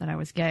found out that I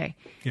was gay.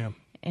 Yeah.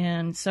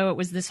 And so it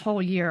was this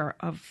whole year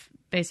of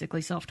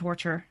basically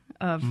self-torture,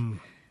 of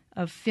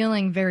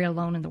feeling very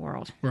alone in the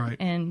world. Right.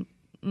 And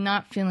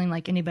not feeling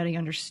like anybody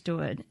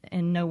understood,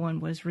 and no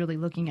one was really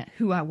looking at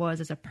who I was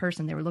as a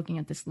person. They were looking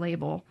at this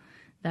label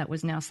that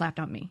was now slapped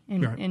on me,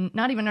 and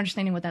not even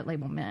understanding what that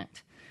label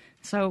meant.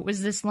 So it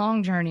was this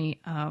long journey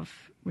of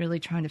really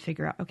trying to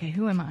figure out, okay,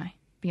 who am I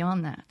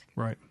beyond that?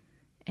 Right.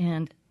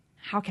 And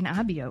how can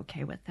I be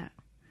okay with that?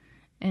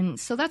 And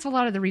so that's a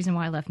lot of the reason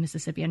why I left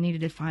Mississippi. I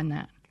needed to find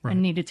that. Right. I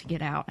needed to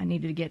get out. I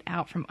needed to get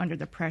out from under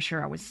the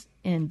pressure I was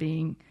in,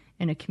 being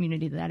in a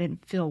community that I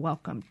didn't feel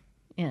welcome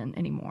in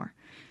anymore.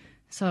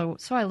 So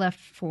I left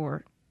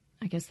for,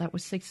 I guess that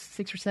was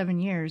six or 7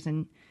 years,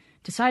 and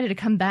decided to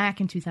come back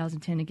in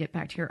 2010 to get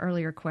back to your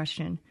earlier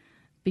question,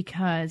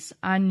 because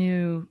I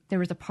knew there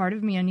was a part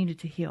of me I needed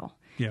to heal.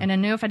 Yeah. And I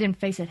knew if I didn't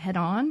face it head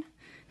on,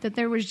 that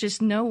there was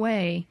just no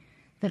way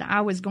that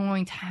I was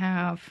going to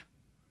have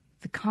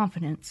the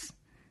confidence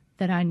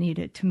that I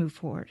needed to move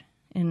forward.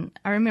 And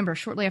I remember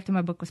shortly after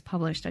my book was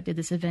published, I did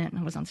this event,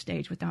 and I was on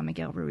stage with Don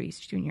Miguel Ruiz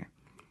Jr.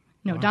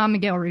 No, wow. Don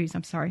Miguel Ruiz,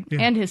 I'm sorry,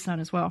 and his son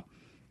as well.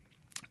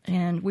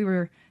 And we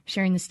were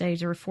sharing the stage.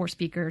 There were 4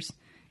 speakers.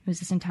 It was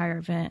this entire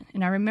event.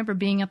 And I remember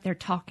being up there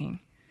talking,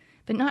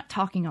 but not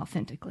talking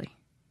authentically,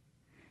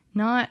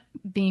 not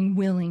being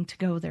willing to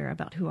go there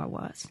about who I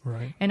was.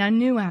 Right. And I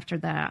knew after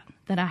that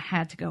I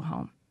had to go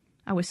home.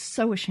 I was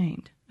so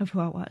ashamed of who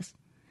I was.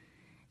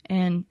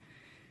 And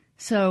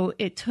so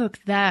it took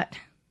that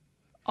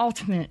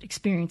ultimate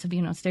experience of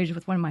being on stage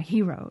with one of my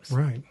heroes,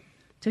 right,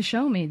 to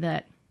show me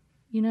that,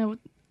 you know,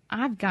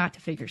 I've got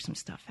to figure some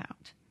stuff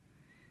out.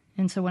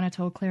 And so when I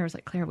told Claire, I was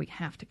like, Claire, we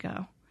have to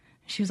go.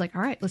 She was like,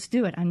 all right, let's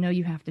do it. I know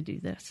you have to do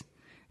this.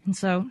 And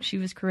so she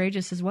was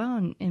courageous as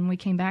well. And we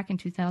came back in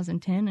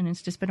 2010, and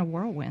it's just been a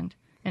whirlwind,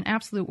 an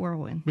absolute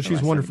whirlwind. But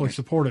she's wonderfully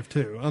supportive,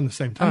 too, on the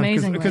same time.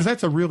 Amazingly. Because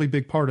that's a really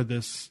big part of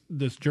this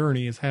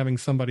journey, is having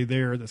somebody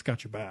there that's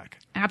got your back.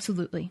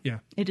 Absolutely. Yeah.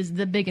 It is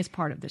the biggest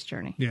part of this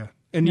journey. Yeah.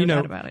 And, no you know,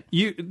 doubt about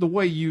it. The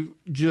way you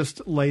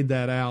just laid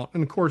that out,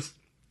 and, of course,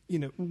 you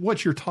know,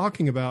 what you're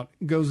talking about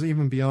goes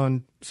even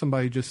beyond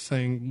somebody just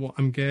saying, well,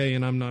 I'm gay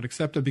and I'm not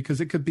accepted,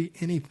 because it could be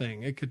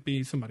anything. It could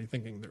be somebody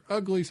thinking they're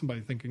ugly,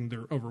 somebody thinking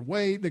they're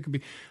overweight. There could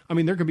be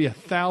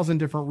 1,000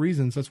 different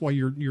reasons. That's why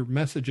your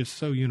message is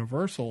so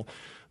universal.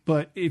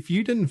 But if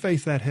you didn't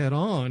face that head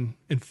on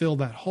and fill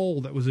that hole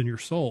that was in your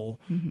soul,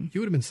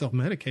 you would have been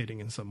self-medicating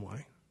in some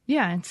way.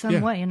 Yeah, in some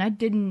way. And I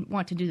didn't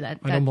want to do that.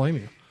 I don't blame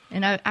you.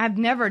 And I've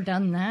never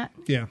done that.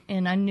 Yeah.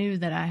 And I knew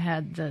that I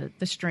had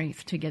the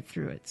strength to get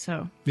through it.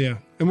 So. Yeah.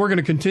 And we're going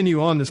to continue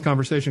on this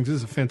conversation,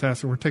 because this is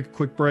fantastic. We're going to take a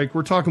quick break.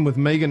 We're talking with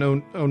Megan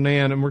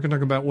Onan, and we're going to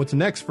talk about what's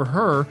next for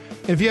her.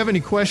 And if you have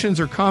any questions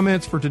or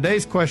comments for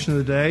today's question of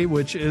the day,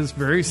 which is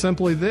very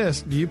simply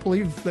this: do you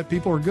believe that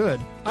people are good?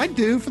 I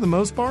do, for the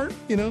most part.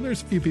 You know,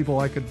 there's a few people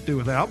I could do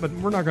without, but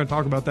we're not going to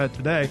talk about that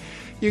today.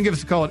 You can give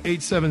us a call at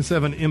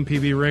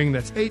 877-MPB-RING.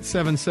 That's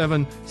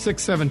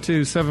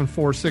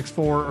 877-672-7464.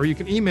 Or you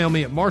can email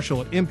me at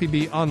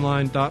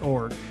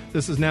marshall@mpbonline.org.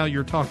 This is Now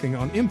You're Talking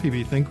on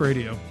MPB Think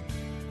Radio.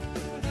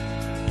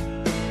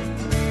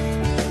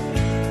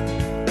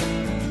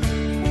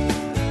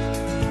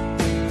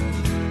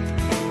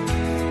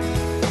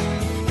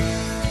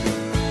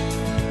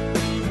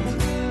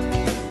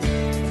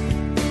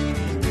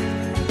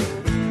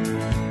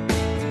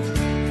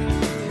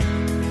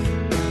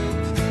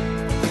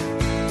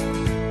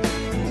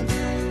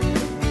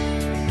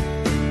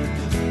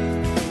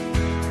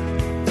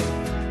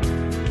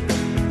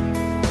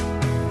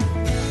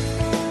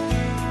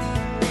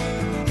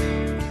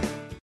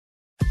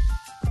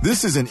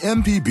 This is an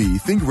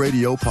MPB Think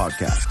Radio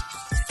podcast.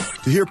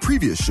 To hear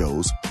previous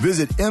shows,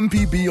 visit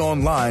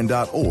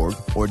mpbonline.org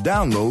or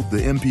download the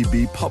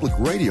MPB Public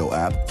Radio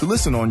app to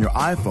listen on your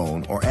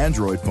iPhone or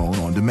Android phone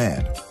on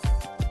demand.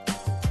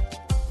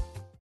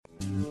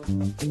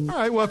 All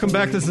right, welcome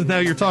back. This is Now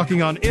You're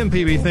Talking on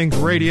MPB Think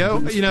Radio.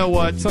 You know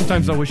what?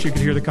 Sometimes I wish you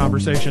could hear the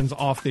conversations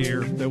off the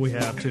air that we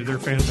have, too. They're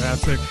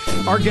fantastic.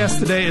 Our guest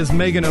today is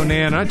Megan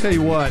Onan. I tell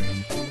you what,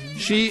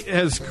 she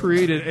has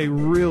created a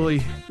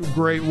really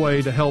great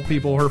way to help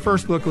people. Her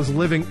first book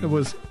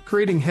was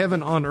Creating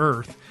Heaven on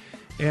Earth.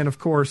 And, of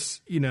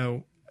course, you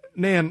know,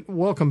 Nan,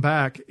 welcome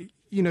back.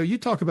 You know, you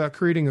talk about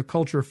creating a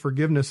culture of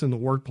forgiveness in the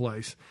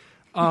workplace.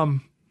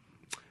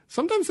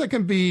 Sometimes that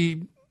can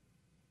be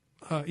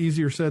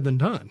easier said than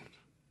done.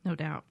 No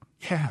doubt.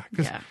 Yeah,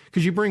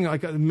 because you bring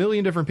like 1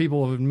 million different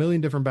people of 1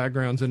 million different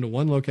backgrounds into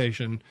one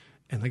location,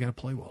 and they got to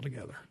play well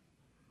together.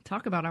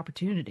 Talk about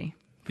opportunity.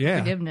 Yeah.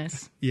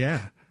 Forgiveness.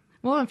 Yeah.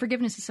 Well, and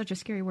forgiveness is such a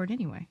scary word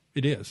anyway.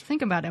 It is.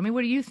 Think about it. I mean,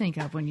 what do you think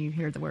of when you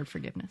hear the word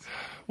forgiveness?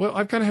 Well,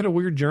 I've kind of had a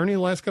weird journey the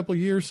last couple of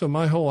years. So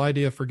my whole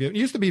idea of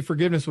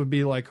forgiveness would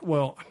be like,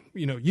 well,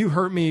 you know, you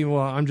hurt me.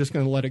 Well, I'm just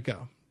going to let it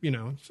go. You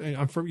know,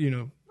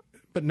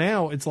 But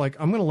now it's like,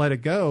 I'm going to let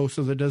it go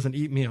so that it doesn't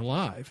eat me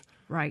alive.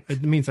 Right.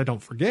 It means I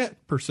don't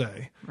forget, per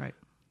se. Right.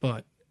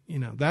 But,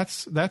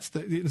 it's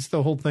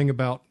the whole thing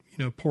about,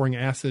 pouring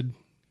acid,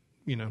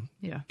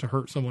 to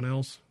hurt someone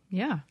else.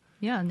 Yeah.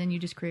 Yeah. And then you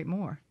just create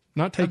more.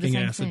 Not taking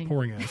acid, thing.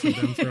 Pouring acid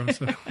down the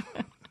throat.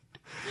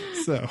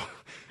 So,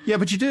 yeah,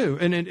 but you do.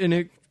 And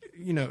it,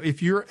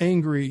 if you're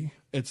angry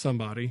at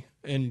somebody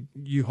and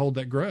you hold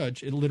that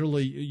grudge, it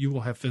literally, you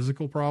will have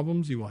physical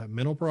problems. You will have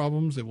mental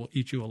problems. It will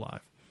eat you alive.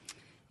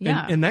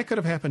 Yeah. And that could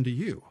have happened to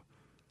you.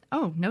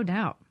 Oh, no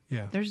doubt.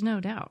 Yeah. There's no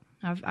doubt.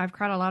 I've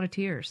cried a lot of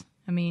tears.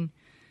 I mean,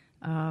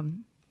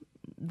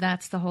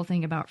 that's the whole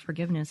thing about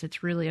forgiveness.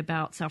 It's really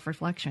about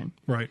self-reflection.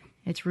 Right.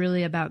 It's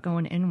really about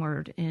going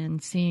inward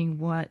and seeing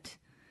what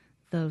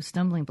those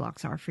stumbling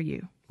blocks are for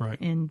you. Right.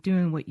 And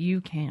doing what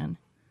you can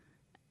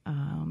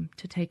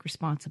to take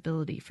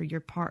responsibility for your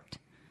part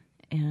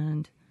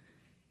and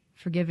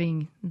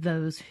forgiving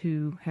those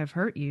who have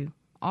hurt you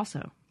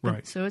also.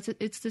 Right. So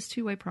it's this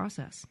two-way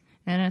process.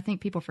 And I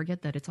think people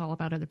forget that it's all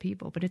about other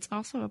people, but it's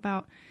also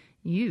about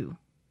you,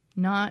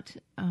 not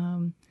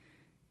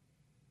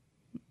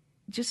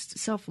just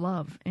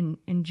self-love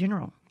in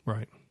general.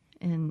 Right.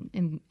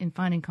 And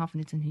finding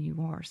confidence in who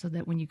you are, so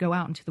that when you go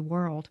out into the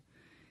world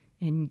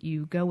and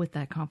you go with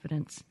that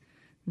confidence,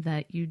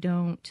 that you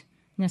don't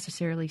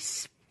necessarily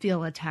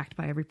feel attacked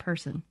by every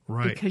person,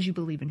 right, because you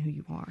believe in who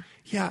you are.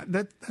 Yeah,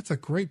 that's a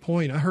great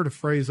point. I heard a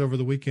phrase over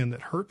the weekend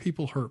that hurt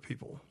people hurt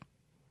people.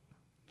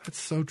 That's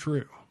so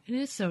true. It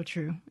is so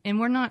true.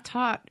 And we're not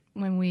taught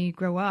when we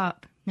grow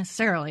up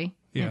necessarily.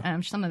 Yeah.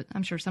 I'm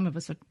sure some of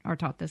us are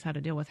taught this, how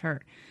to deal with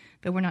hurt,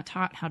 but we're not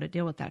taught how to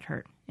deal with that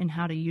hurt and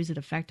how to use it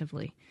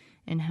effectively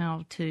and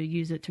how to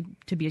use it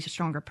to be a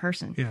stronger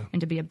person, yeah, and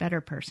to be a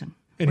better person.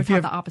 And we're if you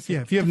have the opposite.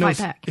 Yeah, if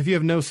you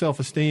have no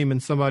self-esteem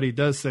and somebody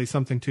does say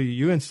something to you,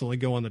 you instantly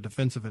go on the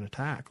defensive and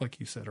attack, like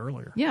you said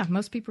earlier. Yeah,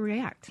 most people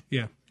react.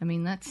 Yeah. I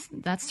mean, that's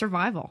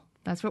survival.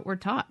 That's what we're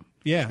taught.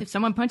 Yeah. If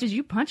someone punches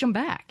you, punch them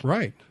back.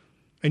 Right.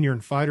 And you're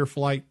in fight or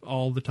flight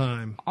all the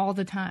time. All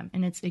the time,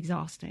 and it's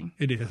exhausting.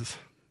 It is.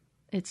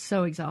 It's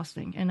so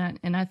exhausting, and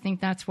I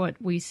think that's what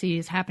we see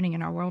is happening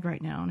in our world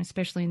right now, and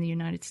especially in the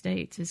United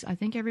States. Is I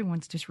think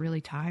everyone's just really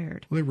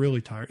tired. Well, they're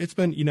really tired. It's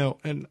been,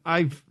 and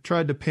I've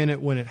tried to pin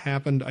it when it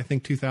happened. I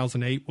think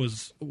 2008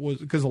 was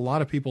because a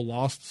lot of people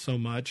lost so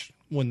much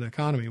when the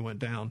economy went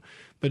down.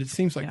 But it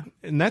seems like,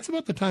 and that's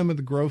about the time of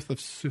the growth of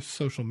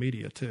social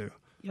media too.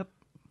 Yep.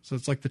 So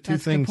it's like the two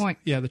that's things. A good point.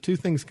 Yeah, the two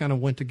things kind of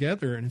went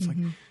together, and it's like.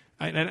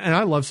 And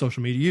I love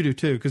social media. You do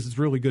too, because it's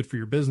really good for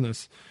your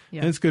business,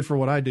 and it's good for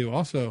what I do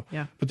also.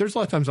 Yeah. But there's a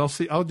lot of times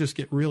I'll just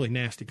get really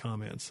nasty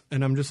comments,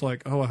 and I'm just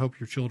like, oh, I hope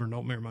your children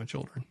don't marry my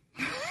children.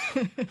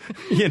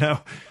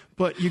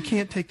 But you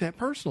can't take that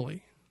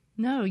personally.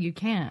 No, you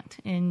can't,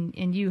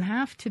 and you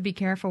have to be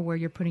careful where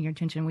you're putting your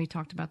attention. We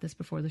talked about this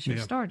before the show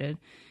started.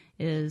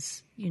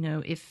 Is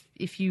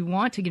if you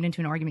want to get into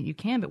an argument, you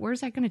can, but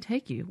where's that going to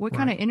take you? What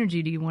kind of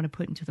energy do you want to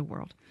put into the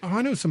world? Oh,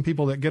 I know some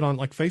people that get on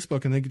like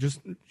Facebook and they just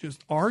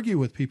argue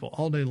with people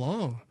all day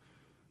long,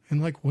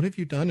 and like, what have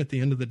you done at the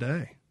end of the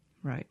day?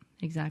 Right,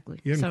 exactly.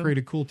 You haven't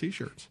created cool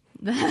T-shirts.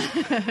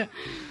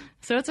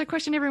 So it's a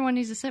question everyone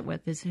needs to sit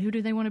with: is who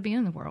do they want to be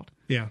in the world?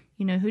 Yeah.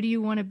 Who do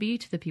you want to be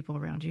to the people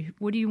around you?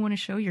 What do you want to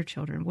show your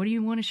children? What do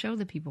you want to show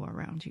the people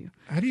around you?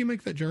 How do you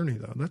make that journey,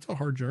 though? That's a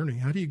hard journey.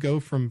 How do you go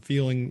from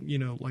feeling,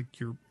 like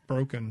you're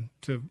broken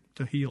to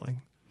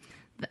healing?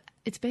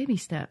 It's baby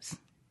steps.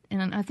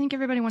 And I think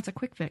everybody wants a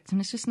quick fix, and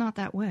it's just not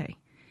that way.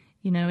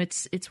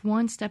 It's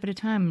one step at a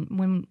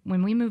time.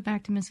 When we moved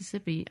back to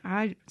Mississippi,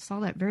 I saw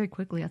that very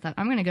quickly. I thought,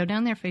 I'm going to go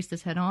down there, face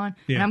this head on,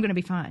 and I'm going to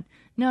be fine.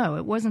 No,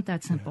 it wasn't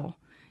that simple.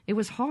 Yeah. It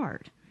was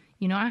hard.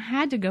 I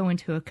had to go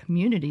into a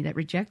community that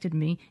rejected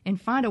me and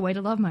find a way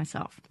to love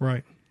myself.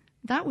 Right.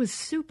 That was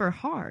super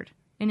hard.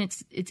 And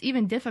it's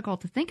even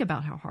difficult to think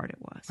about how hard it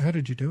was. How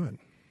did you do it?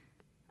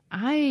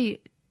 I,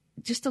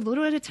 just a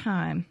little at a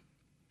time,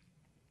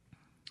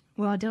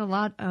 I did a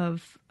lot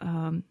of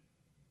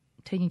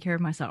taking care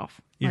of myself.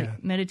 Yeah.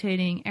 Like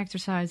meditating,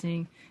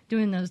 exercising,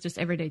 doing those just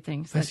everyday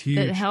things that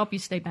help you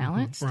stay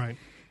balanced. Mm-hmm. Right.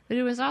 But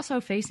it was also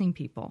facing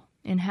people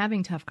and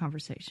having tough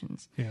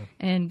conversations. Yeah.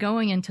 And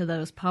going into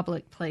those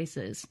public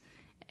places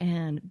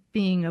and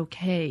being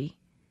okay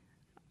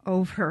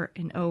over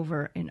and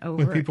over and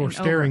over. When people are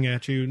staring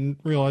at you and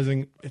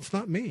realizing it's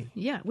not me.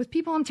 Yeah, with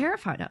people I'm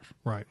terrified of.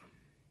 Right.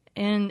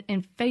 And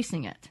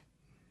facing it.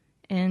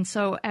 And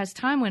so as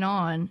time went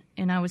on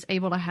and I was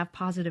able to have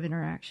positive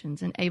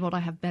interactions and able to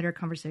have better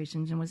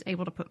conversations and was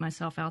able to put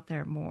myself out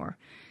there more,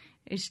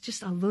 it's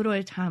just a little at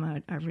a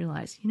time I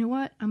realized, you know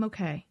what? I'm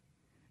okay.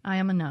 I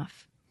am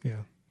enough.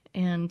 Yeah.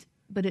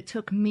 But it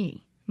took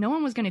me. No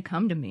one was going to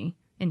come to me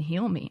and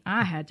heal me.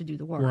 I had to do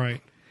the work.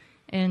 Right.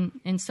 And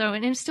it's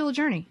still a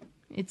journey.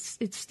 It's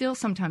still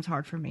sometimes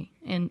hard for me.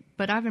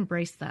 But I've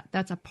embraced that.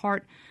 That's a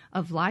part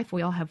of life.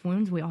 We all have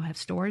wounds. We all have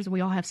stories. We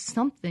all have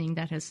something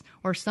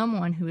or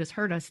someone who has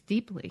hurt us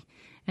deeply.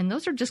 And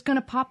those are just going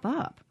to pop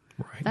up.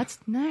 Right. That's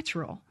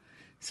natural.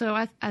 So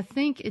I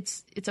think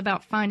it's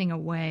about finding a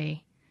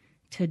way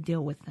to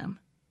deal with them.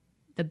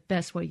 the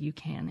best way you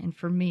can. And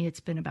for me, it's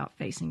been about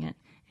facing it,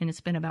 and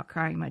it's been about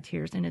crying my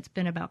tears, and it's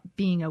been about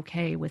being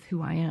okay with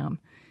who I am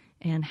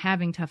and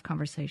having tough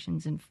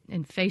conversations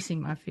and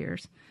facing my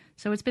fears.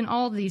 So it's been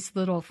all these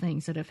little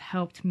things that have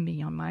helped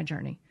me on my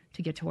journey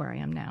to get to where I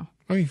am now.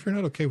 I mean, if you're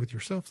not okay with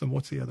yourself, then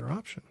what's the other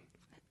option?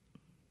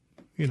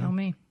 Tell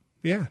me.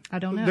 Yeah. I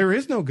don't know. There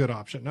is no good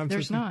option.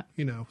 There's not.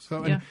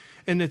 So, yeah.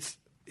 and it's,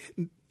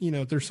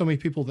 there's so many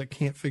people that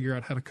can't figure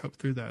out how to cope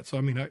through that. So,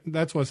 I mean,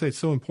 that's why I say it's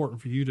so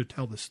important for you to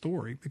tell this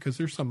story, because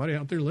there's somebody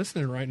out there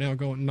listening right now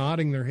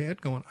nodding their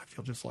head going, I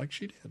feel just like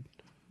she did.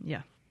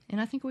 Yeah.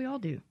 And I think we all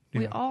do. Yeah.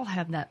 We all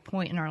have that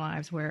point in our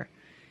lives where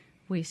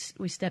we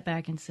step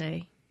back and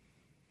say,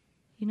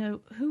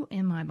 who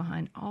am I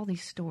behind all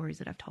these stories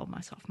that I've told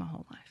myself my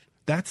whole life?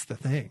 That's the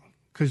thing,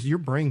 because your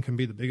brain can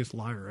be the biggest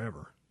liar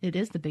ever. It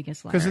is the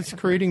biggest liar. Because it's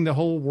creating the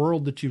whole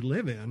world that you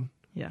live in,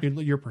 yeah.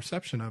 your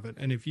perception of it.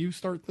 And if you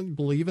start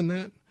believing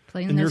that,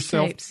 playing those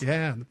tapes.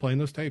 Yeah, playing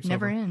those tapes.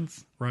 Never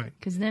ends. Right.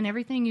 Because then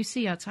everything you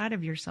see outside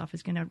of yourself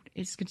it's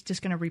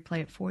just going to replay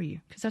it for you.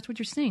 Because that's what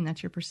you're seeing.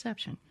 That's your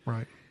perception.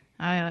 Right.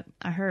 I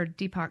heard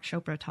Deepak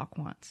Chopra talk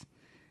once.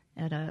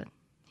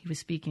 He was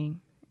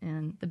speaking,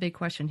 and the big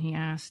question he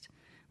asked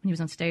when he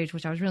was on stage,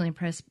 which I was really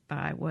impressed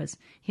by, was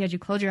he had you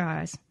close your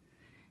eyes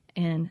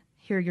and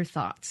hear your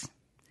thoughts.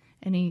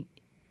 And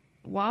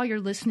while you're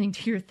listening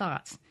to your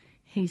thoughts,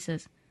 he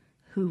says,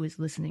 who is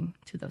listening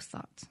to those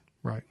thoughts?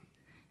 Right.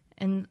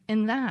 And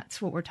that's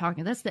what we're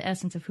talking. That's the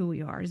essence of who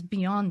we are, is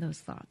beyond those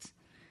thoughts,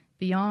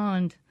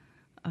 beyond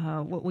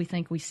what we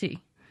think we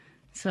see.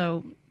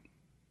 So,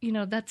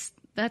 that's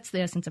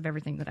the essence of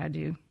everything that I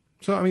do.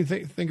 So, I mean,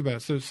 think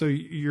about it. So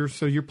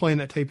you're playing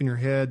that tape in your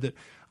head that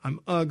I'm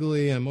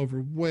ugly, I'm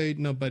overweight,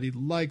 nobody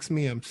likes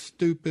me, I'm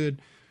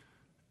stupid.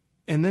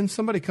 And then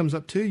somebody comes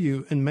up to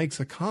you and makes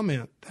a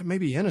comment that may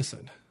be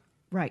innocent.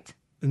 Right.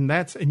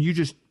 And you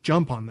just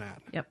jump on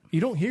that. Yep. You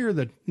don't hear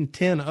the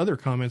 10 other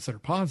comments that are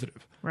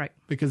positive. Right.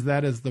 Because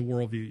that is the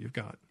worldview you've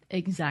got.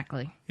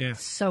 Exactly. Yeah.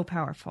 So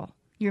powerful.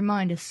 Your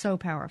mind is so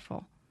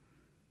powerful.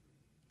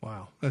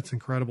 Wow. That's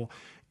incredible.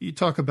 You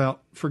talk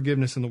about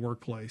forgiveness in the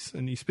workplace,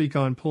 and you speak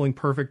on pulling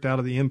perfect out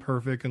of the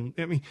imperfect. And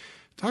I mean,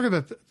 talk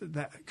about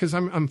that, because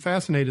I'm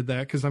fascinated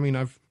that, because I mean,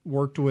 I've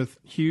worked with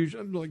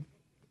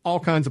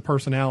all kinds of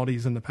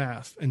personalities in the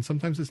past, and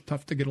sometimes it's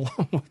tough to get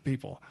along with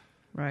people.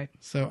 Right.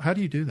 So how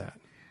do you do that?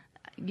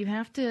 You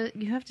have to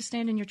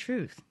stand in your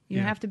truth. You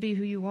have to be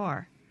who you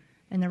are,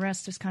 and the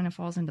rest just kind of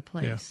falls into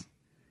place.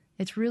 Yeah.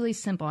 It's really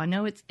simple. I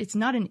know it's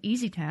not an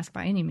easy task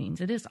by any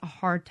means. It is a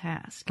hard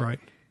task. Right.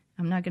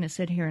 I'm not going to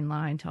sit here and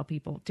lie and tell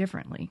people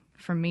differently.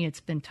 For me,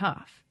 it's been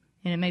tough,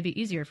 and it may be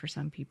easier for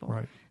some people.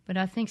 Right. But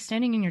I think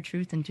standing in your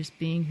truth and just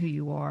being who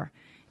you are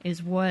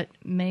is what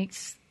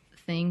makes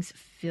things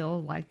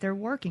feel like they're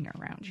working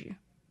around you.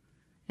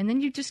 And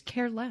then you just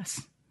care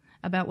less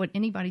about what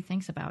anybody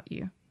thinks about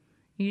you.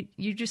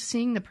 You're just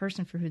seeing the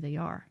person for who they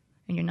are,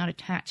 and you're not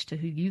attached to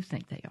who you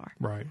think they are.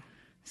 Right.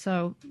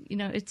 So,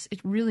 it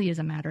really is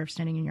a matter of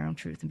standing in your own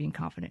truth and being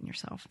confident in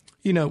yourself.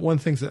 One of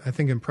the things that I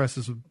think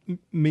impresses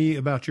me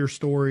about your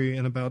story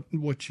and about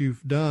what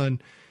you've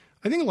done,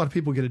 I think a lot of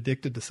people get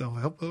addicted to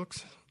self-help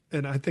books.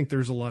 And I think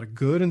there's a lot of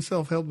good in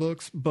self-help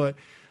books, but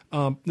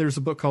there's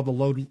a book called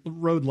The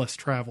Road Less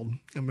Traveled.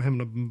 I'm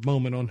having a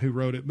moment on who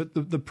wrote it, but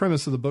the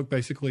premise of the book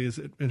basically is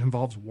it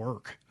involves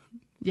work.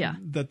 Yeah.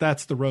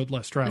 That's the road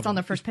less traveled. It's on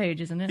the first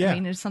page, isn't it? Yeah. I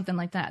mean, there's something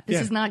like that.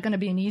 This is not going to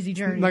be an easy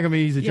journey. It's not going to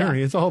be an easy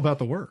journey. It's all about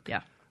the work.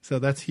 Yeah. So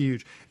that's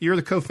huge. You're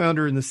the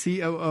co-founder and the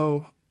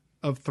COO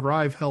of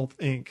Thrive Health,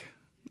 Inc.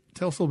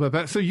 Tell us a little bit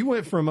about it. So you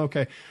went from,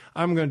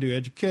 I'm going to do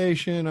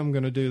education, I'm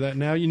going to do that.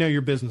 Now you're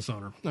a business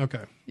owner.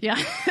 Okay.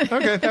 Yeah.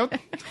 Okay.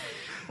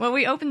 Well,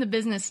 we opened the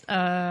business,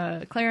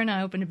 Claire and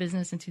I opened a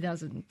business in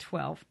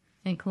 2012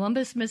 in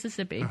Columbus,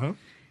 Mississippi.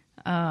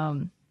 Uh-huh.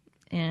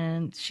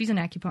 And she's an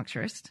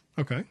acupuncturist.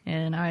 Okay.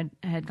 And I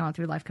had gone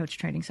through life coach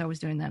training, so I was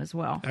doing that as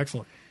well.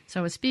 Excellent.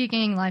 So I was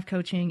speaking, life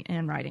coaching,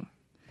 and writing.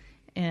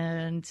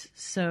 And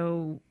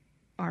so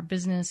our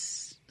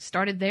business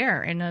started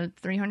there in a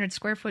 300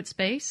 square foot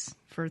space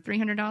for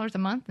 $300 a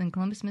month in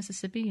Columbus,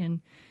 Mississippi. And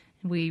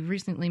we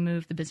recently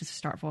moved the business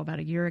to Starkville about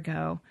a year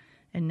ago.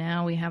 And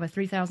now we have a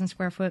 3,000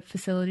 square foot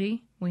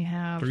facility. We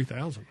have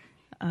 3,000.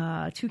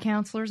 2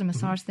 counselors, a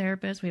massage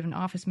therapist. We have an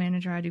office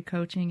manager. I do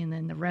coaching. And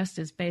then the rest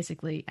is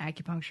basically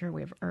acupuncture.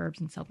 We have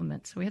herbs and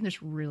supplements. So we have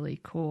this really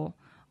cool,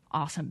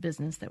 awesome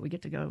business that we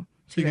get to go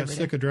to. So you got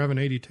sick of driving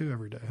 82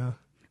 every day, huh?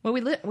 Well,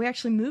 we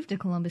actually moved to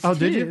Columbus, too. Oh,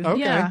 did you? Okay.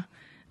 Yeah.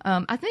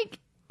 I think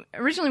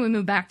originally we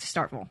moved back to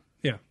Starkville.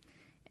 Yeah.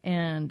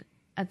 And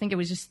I think it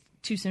was just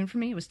too soon for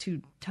me. It was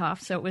too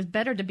tough. So it was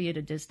better to be at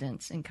a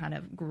distance and kind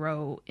of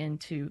grow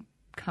into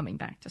coming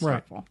back to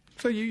Starkville. Right.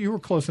 So you were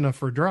close enough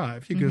for a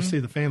drive. You could see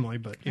the family,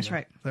 but That's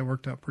right. That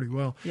worked out pretty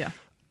well. Yeah.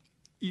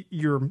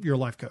 You're a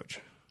life coach.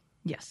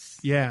 Yes.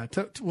 Yeah.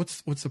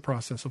 What's the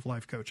process of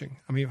life coaching?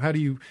 I mean, how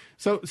do you,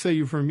 say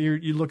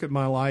you look at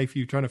my life,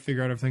 you try to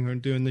figure out everything I'm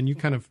doing, then you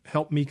kind of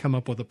help me come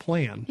up with a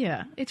plan.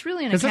 Yeah. It's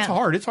really because that's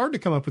hard. It's hard to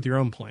come up with your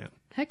own plan.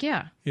 Heck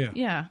yeah. Yeah.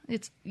 Yeah.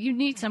 You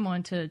need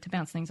someone to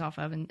bounce things off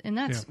of. And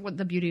that's what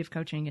the beauty of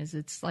coaching is.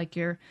 It's like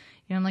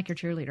I'm like your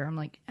cheerleader.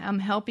 I'm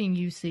helping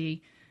you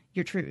see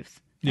your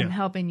truth. I'm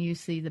helping you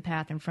see the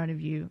path in front of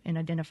you and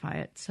identify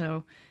it.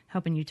 So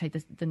helping you take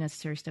the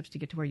necessary steps to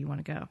get to where you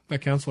want to go.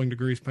 That counseling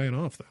degree is paying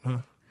off then,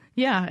 huh?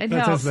 Yeah, it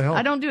helps.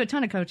 I don't do a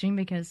ton of coaching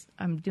because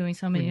I'm doing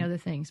so many other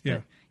things.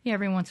 But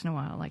every once in a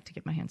while I like to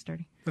get my hands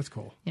dirty. That's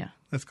cool. Yeah.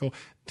 That's cool.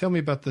 Tell me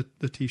about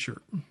the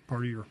T-shirt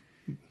part of your...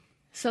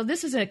 So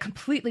this is a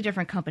completely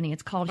different company.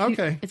 It's called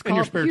it's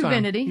called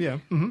Huvinity. Yeah.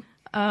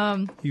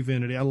 Mm-hmm.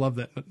 Huvinity. I love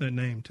that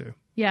name too.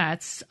 Yeah,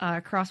 it's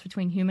a cross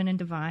between human and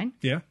divine.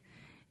 Yeah.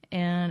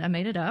 And I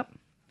made it up.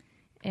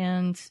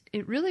 And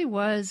it really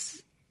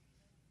was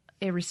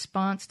a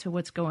response to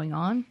what's going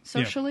on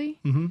socially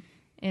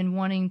and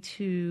wanting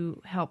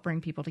to help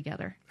bring people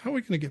together. How are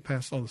we going to get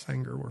past all this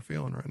anger we're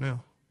feeling right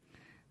now?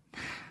 I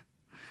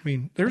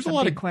mean, there's a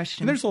lot of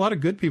question. There's a lot of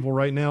good people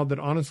right now that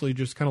honestly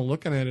just kind of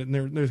looking at it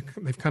and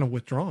they've kind of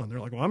withdrawn. They're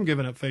like, well, I'm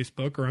giving up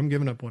Facebook or I'm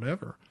giving up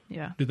whatever.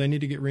 Yeah. Do they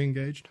need to get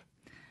re-engaged?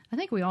 I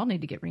think we all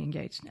need to get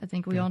re-engaged. I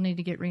think we all need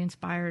to get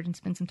re-inspired and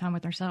spend some time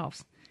with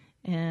ourselves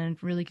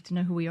and really get to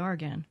know who we are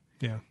again.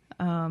 Yeah.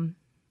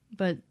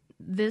 But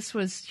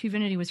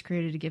Huvinity was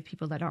created to give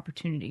people that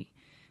opportunity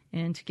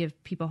and to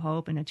give people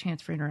hope and a chance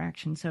for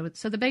interaction. So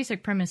the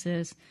basic premise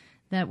is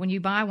that when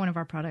you buy one of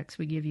our products,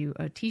 we give you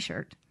a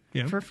T-shirt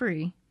for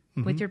free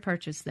with your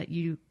purchase that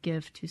you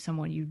give to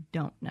someone you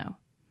don't know.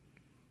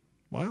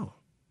 Wow.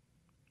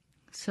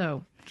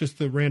 So just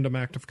the random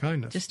act of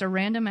kindness. Just a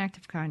random act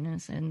of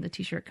kindness, and the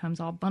T-shirt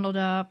comes all bundled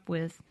up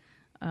with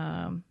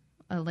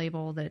a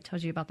label that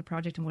tells you about the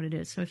project and what it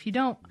is. So if you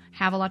don't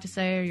have a lot to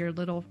say or you're a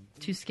little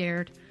too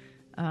scared,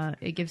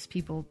 it gives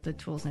people the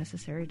tools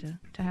necessary to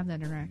have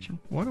that interaction.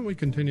 Why don't we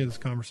continue this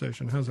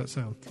conversation? How's that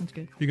sound? Sounds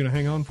good. You going to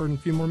hang on for a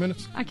few more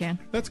minutes? I can.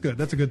 That's good.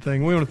 That's a good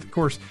thing. We want to, of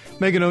course,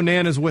 Megan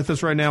Onan is with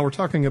us right now. We're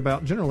talking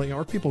about generally,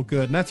 are people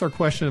good? And that's our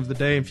question of the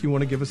day. If you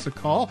want to give us a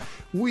call,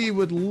 we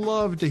would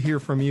love to hear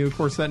from you. Of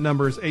course, that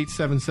number is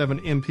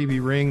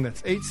 877-MPB-RING.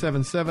 That's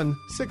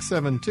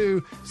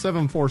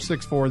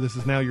 877-672-7464. This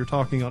is Now You're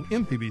Talking on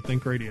MPB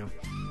Think Radio.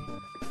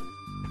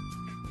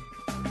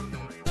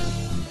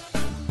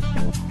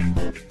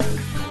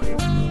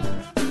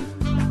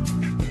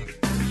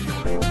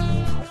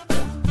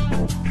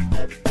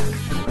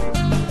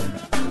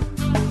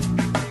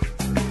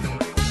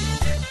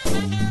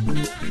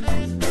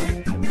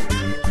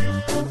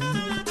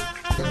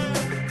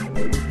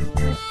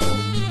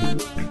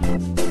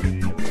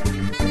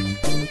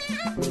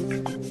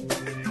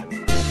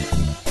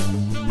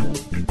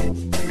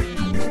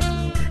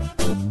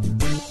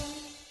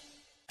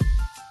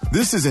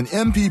 This is an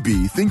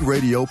MPB Think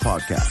Radio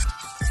podcast.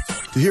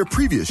 To hear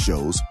previous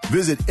shows,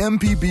 visit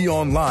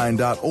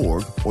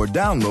mpbonline.org or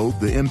download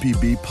the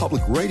MPB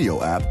Public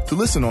Radio app to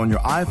listen on your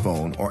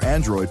iPhone or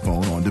Android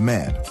phone on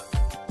demand.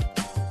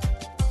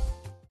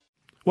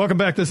 Welcome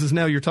back. This is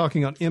Now You're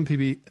Talking on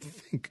MPB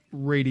Think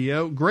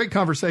Radio. Great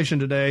conversation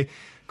today.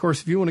 Of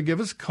course, if you want to give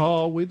us a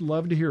call, we'd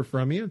love to hear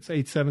from you. It's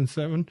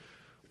 877-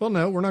 Well,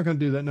 no, we're not going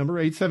to do that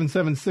number.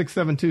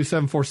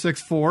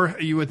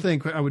 877-672-7464. You would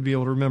think I would be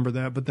able to remember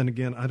that, but then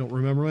again, I don't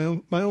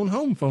remember my own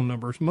home phone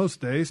numbers most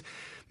days.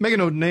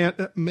 Megan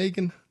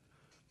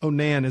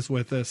Onan is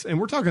with us, and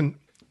we're talking,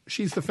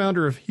 she's the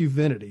founder of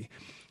Huvinity,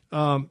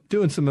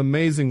 doing some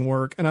amazing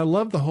work. And I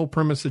love the whole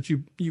premise that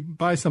you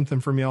buy something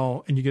from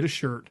y'all and you get a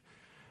shirt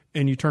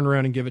and you turn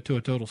around and give it to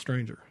a total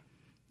stranger.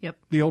 Yep.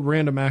 The old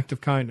random act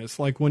of kindness,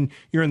 like when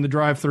you're in the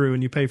drive-thru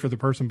and you pay for the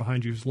person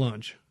behind you's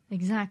lunch.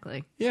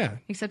 Exactly. Yeah.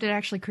 Except it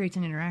actually creates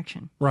an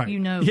interaction. Right. You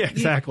know. Yeah,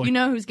 exactly. You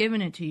know who's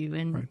giving it to you.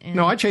 Right.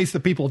 No, I chase the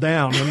people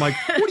down. I'm like,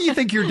 what do you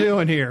think you're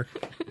doing here?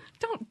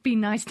 Don't be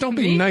nice to me. Don't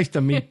be nice to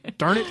me.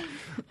 Darn it.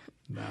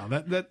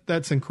 No,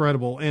 that's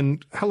incredible.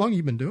 And how long have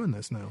you been doing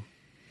this now?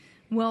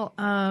 Well,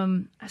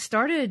 I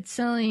started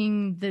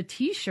selling the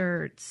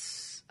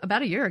T-shirts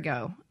about a year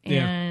ago.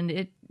 And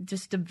it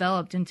just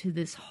developed into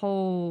this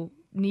whole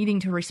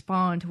needing to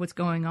respond to what's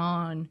going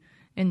on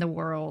in the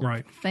world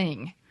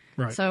thing.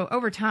 Right. So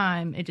over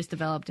time, it just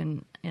developed,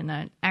 and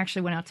I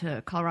actually went out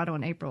to Colorado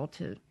in April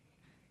to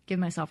give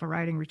myself a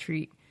writing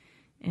retreat,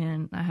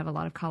 and I have a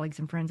lot of colleagues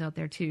and friends out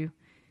there too.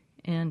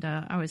 And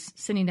I was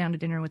sitting down to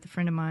dinner with a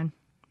friend of mine,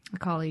 a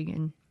colleague,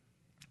 and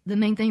the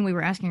main thing we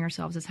were asking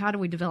ourselves is how do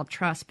we develop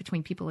trust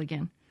between people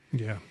again?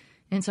 Yeah.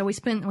 And so we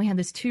had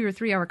this 2 or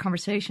 3 hour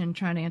conversation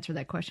trying to answer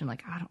that question,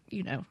 like,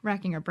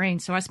 racking our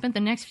brains. So I spent the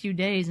next few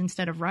days,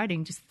 instead of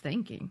writing, just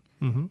thinking,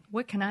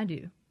 what can I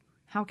do?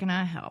 How can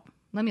I help?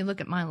 Let me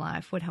look at my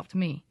life. What helped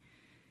me?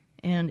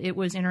 And it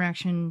was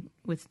interaction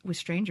with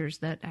strangers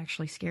that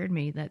actually scared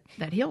me,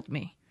 that healed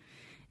me.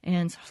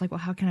 And so I was like, well,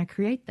 how can I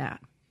create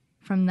that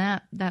from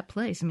that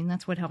place? I mean,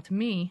 that's what helped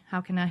me.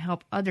 How can I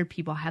help other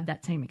people have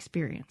that same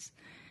experience?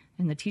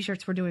 And the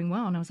T-shirts were doing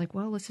well. And I was like,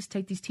 well, let's just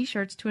take these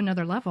T-shirts to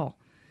another level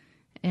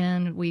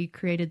And we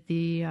created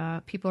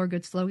the People Are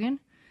Good slogan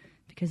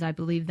because I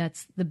believe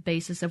that's the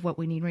basis of what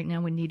we need right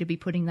now. We need to be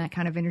putting that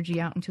kind of energy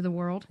out into the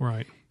world.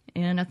 Right.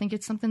 And I think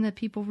it's something that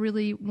people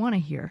really want to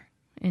hear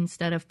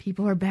instead of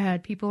people are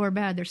bad, people are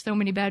bad. There's so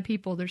many bad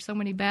people. There's so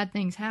many bad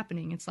things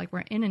happening. It's like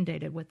we're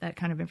inundated with that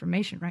kind of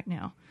information right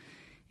now.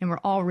 And we're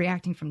all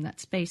reacting from that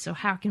space. So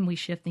how can we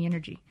shift the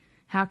energy?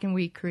 How can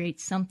we create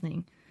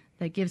something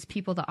that gives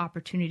people the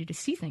opportunity to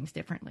see things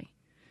differently?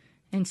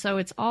 And so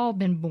it's all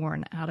been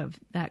born out of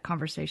that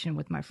conversation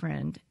with my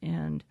friend.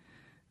 And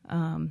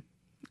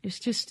it's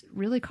just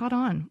really caught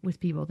on with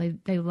people.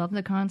 They love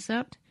the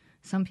concept.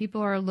 Some people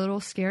are a little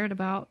scared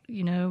about,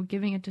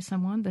 giving it to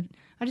someone. But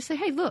I just say,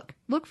 hey,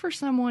 look for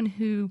someone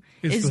who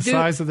is the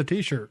size of the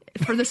T-shirt.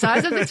 For the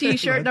size of the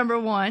T-shirt, right. Number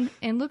one.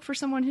 And look for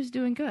someone who's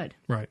doing good.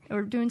 Right.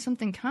 Or doing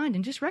something kind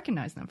and just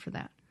recognize them for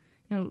that.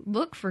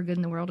 Look for good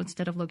in the world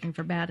instead of looking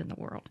for bad in the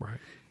world. Right.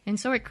 And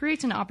so it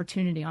creates an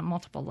opportunity on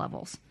multiple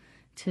levels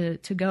to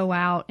go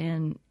out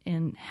and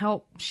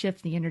help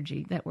shift the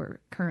energy that we're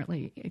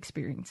currently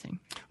experiencing.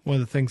 One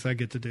of the things I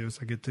get to do is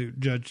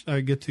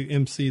I get to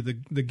MC the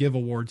Give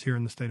Awards here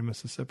in the state of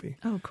Mississippi.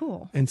 Oh,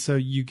 cool. And so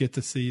you get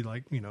to see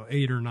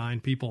 8 or 9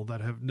 people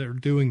they're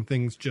doing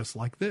things just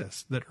like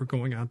this, that are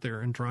going out there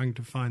and trying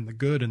to find the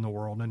good in the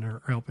world and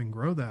are helping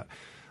grow that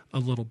a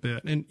little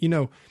bit. And,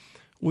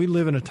 we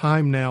live in a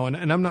time now, and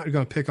I'm not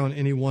going to pick on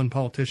any one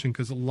politician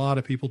because a lot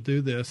of people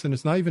do this, and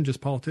it's not even just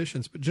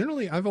politicians, but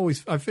generally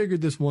I've figured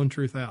this one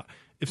truth out.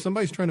 If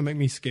somebody's trying to make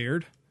me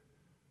scared,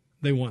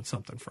 they want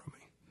something from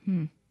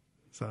me.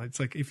 So it's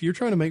like, if you're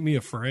trying to make me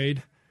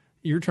afraid,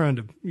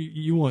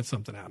 you want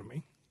something out of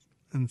me.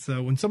 And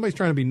so when somebody's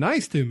trying to be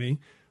nice to me,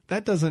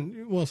 that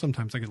doesn't, well,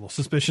 sometimes I get a little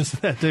suspicious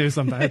of that too.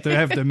 Sometimes I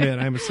have to admit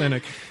I'm a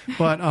cynic,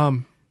 but,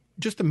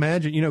 just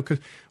imagine, because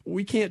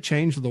we can't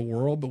change the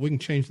world, but we can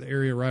change the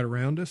area right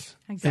around us.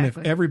 Exactly. And if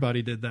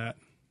everybody did that,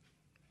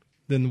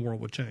 then the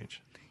world would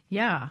change.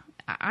 Yeah,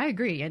 I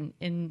agree.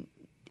 And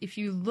if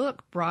you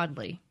look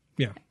broadly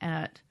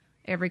at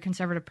every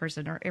conservative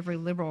person or every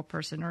liberal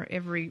person or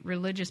every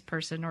religious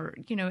person or,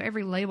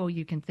 every label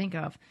you can think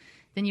of,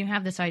 then you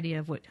have this idea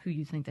of who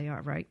you think they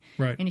are, right?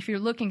 Right. And if you're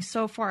looking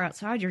so far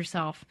outside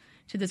yourself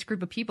to this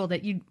group of people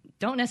that you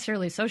don't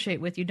necessarily associate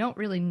with, you don't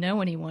really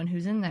know anyone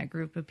who's in that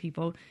group of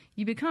people,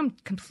 you become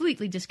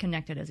completely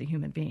disconnected as a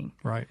human being.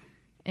 Right.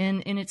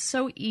 And it's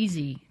so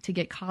easy to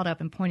get caught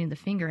up in pointing the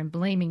finger and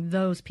blaming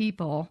those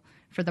people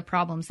for the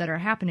problems that are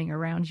happening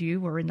around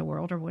you or in the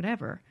world or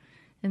whatever.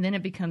 And then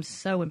it becomes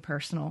so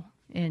impersonal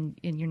and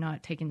you're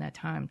not taking that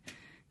time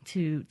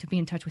to be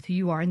in touch with who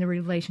you are and the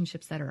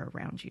relationships that are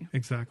around you.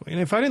 Exactly.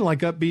 And if I didn't like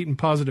upbeat and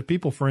positive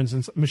people, for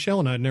instance, Michelle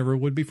and I never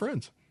would be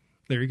friends.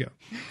 There you go.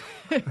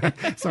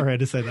 Sorry, I had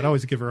to say that. I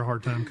always give her a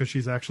hard time because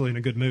she's actually in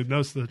a good mood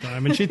most of the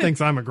time, and she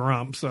thinks I'm a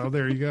grump. So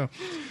there you go.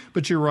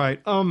 But you're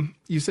right.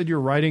 You said you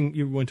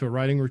went to a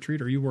writing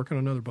retreat. Are you working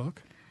on another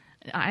book?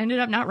 I ended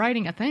up not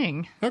writing a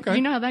thing. Okay.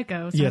 You know how that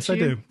goes. Yes, I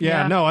do.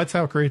 Yeah, no, that's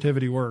how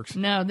creativity works.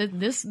 No,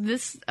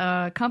 this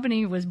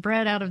company was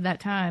bred out of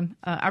that time.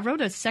 I wrote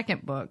a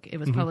second book. It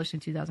was published in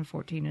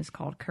 2014. It's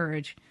called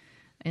Courage,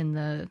 and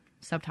the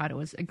subtitle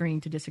was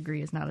Agreeing to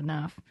Disagree is Not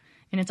Enough.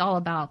 And it's all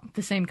about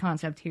the same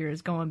concept here,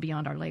 is going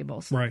beyond our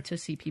labels to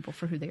see people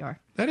for who they are.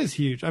 That is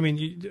huge. I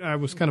mean, I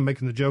was kind of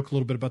making the joke a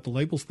little bit about the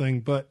labels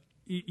thing, but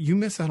you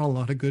miss out on a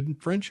lot of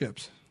good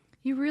friendships.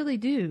 You really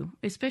do,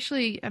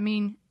 especially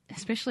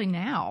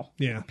now.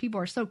 Yeah. People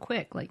are so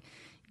quick. Like,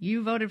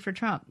 you voted for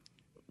Trump.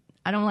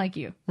 I don't like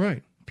you.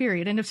 Right.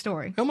 Period. End of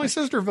story. Well, my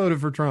sister voted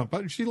for Trump.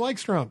 She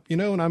likes Trump,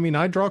 and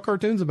I draw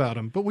cartoons about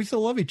him, but we still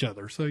love each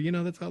other. So,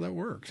 that's how that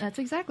works. That's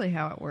exactly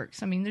how it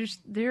works. I mean,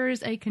 there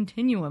is a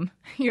continuum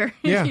here,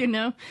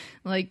 Yeah.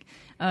 like,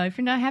 if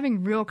you're not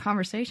having real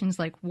conversations,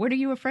 like, what are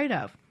you afraid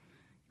of?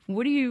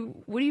 What do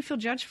you feel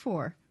judged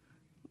for?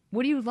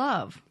 What do you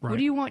love? Right. What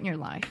do you want in your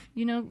life?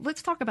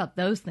 Let's talk about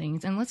those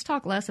things, and let's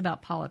talk less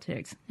about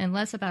politics and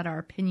less about our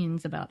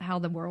opinions about how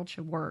the world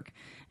should work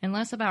and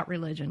less about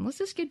religion. Let's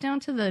just get down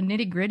to the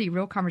nitty-gritty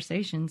real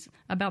conversations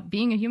about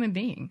being a human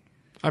being.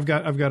 I've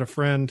got a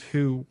friend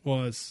who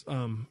was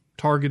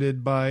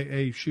targeted by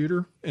a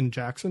shooter in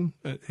Jackson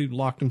who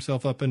locked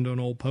himself up into an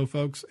old po'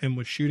 folks and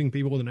was shooting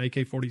people with an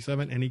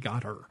AK-47, and he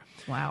got her.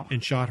 Wow.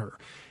 And shot her.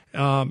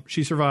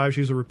 She survived.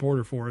 She was a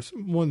reporter for us.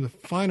 One of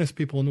the finest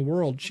people in the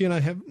world. She and I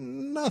have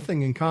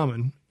nothing in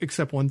common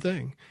except one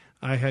thing.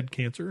 I had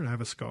cancer and I have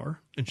a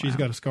scar, and she's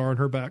got a scar on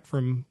her back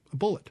from a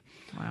bullet.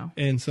 Wow.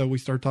 And so we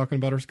started talking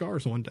about our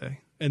scars one day,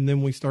 and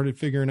then we started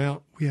figuring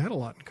out we had a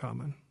lot in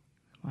common.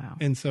 Wow.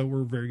 And so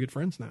we're very good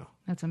friends now.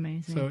 That's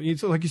amazing.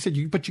 So like you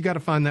said, but you got to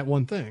find that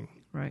one thing.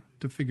 Right.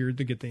 To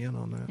get the end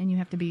on that. And you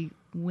have to be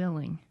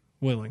willing.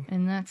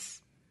 And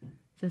that's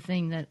the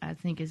thing that I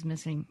think is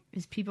missing,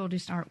 is people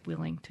just aren't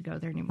willing to go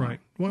there anymore.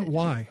 Right.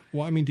 Why?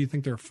 Well, I mean, do you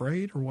think they're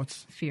afraid, or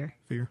what's fear?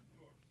 Fear.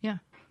 Yeah.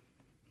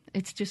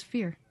 It's just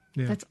fear.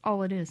 Yeah. That's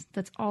all it is.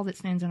 That's all that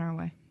stands in our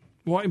way.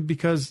 Why?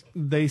 Because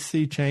they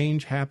see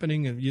change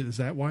happening, and is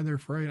that why they're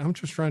afraid? I'm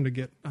just trying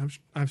to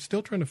I'm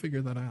still trying to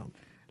figure that out.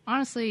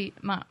 Honestly,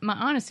 my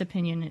honest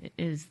opinion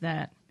is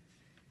that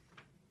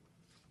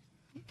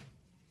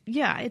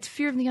Yeah, it's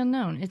fear of the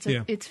unknown.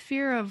 It's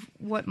fear of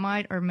what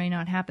might or may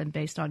not happen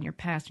based on your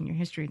past and your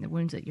history and the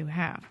wounds that you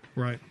have.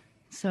 Right.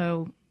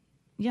 So,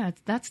 yeah,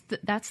 that's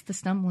the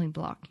stumbling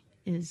block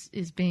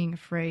is being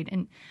afraid.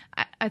 And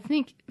I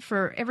think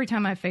for every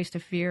time I faced a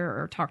fear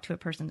or talked to a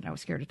person that I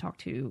was scared to talk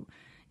to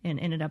and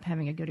ended up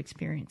having a good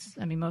experience.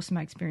 I mean, most of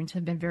my experience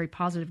have been very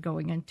positive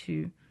going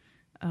into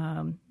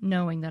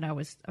knowing that I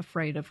was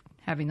afraid of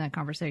having that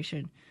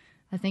conversation.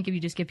 I think if you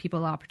just give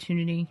people an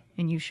opportunity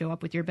and you show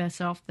up with your best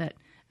self, that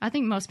I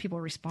think most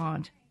people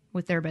respond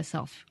with their best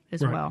self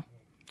as well.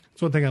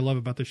 That's one thing I love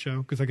about this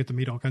show, because I get to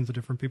meet all kinds of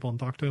different people and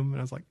talk to them.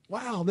 And I was like,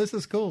 wow, this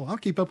is cool. I'll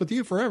keep up with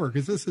you forever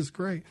because this is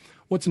great.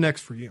 What's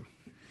next for you?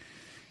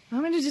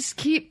 I'm going to just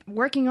keep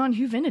working on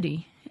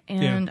Huvinity.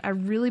 And I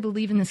really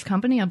believe in this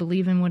company. I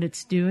believe in what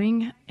it's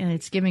doing. And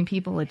it's giving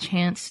people a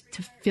chance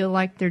to feel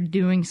like they're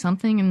doing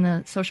something in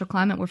the social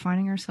climate we're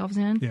finding ourselves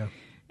in. Yeah.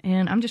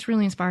 And I'm just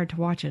really inspired to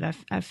watch it.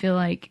 I feel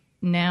like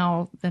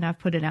now that I've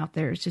put it out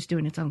there, it's just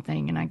doing its own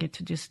thing. And I get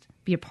to just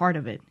be a part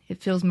of it.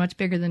 It feels much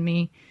bigger than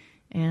me.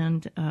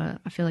 And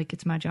I feel like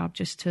it's my job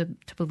just to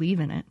believe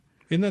in it.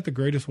 Isn't that the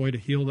greatest way to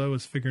heal, though,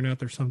 is figuring out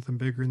there's something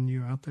bigger than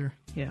you out there?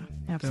 Yeah,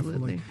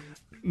 absolutely. Definitely.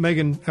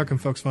 Megan, how can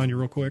folks find you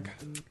real quick?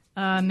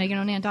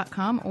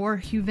 MeganO'Nan.com or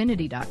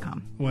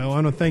Huvinity.com. Well, I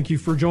want to thank you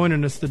for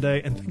joining us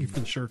today, and thank you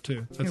for the shirt,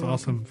 too. That's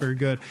awesome. Very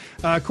good.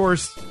 Of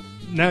course,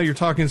 Now You're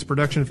Talking is a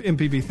production of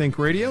MPB Think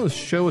Radio. This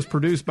show is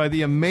produced by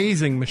the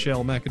amazing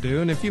Michelle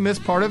McAdoo, and if you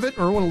missed part of it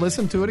or want to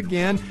listen to it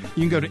again,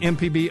 you can go to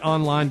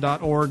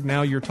mpbonline.org.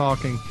 Now You're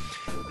Talking.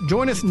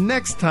 Join us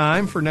next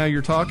time for Now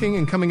You're Talking,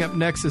 and coming up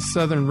next is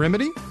Southern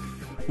Remedy.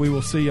 We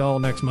will see y'all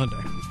next Monday.